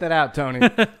sure you edit that out, Tony.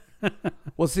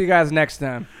 We'll see you guys next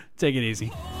time. Take it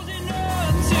easy.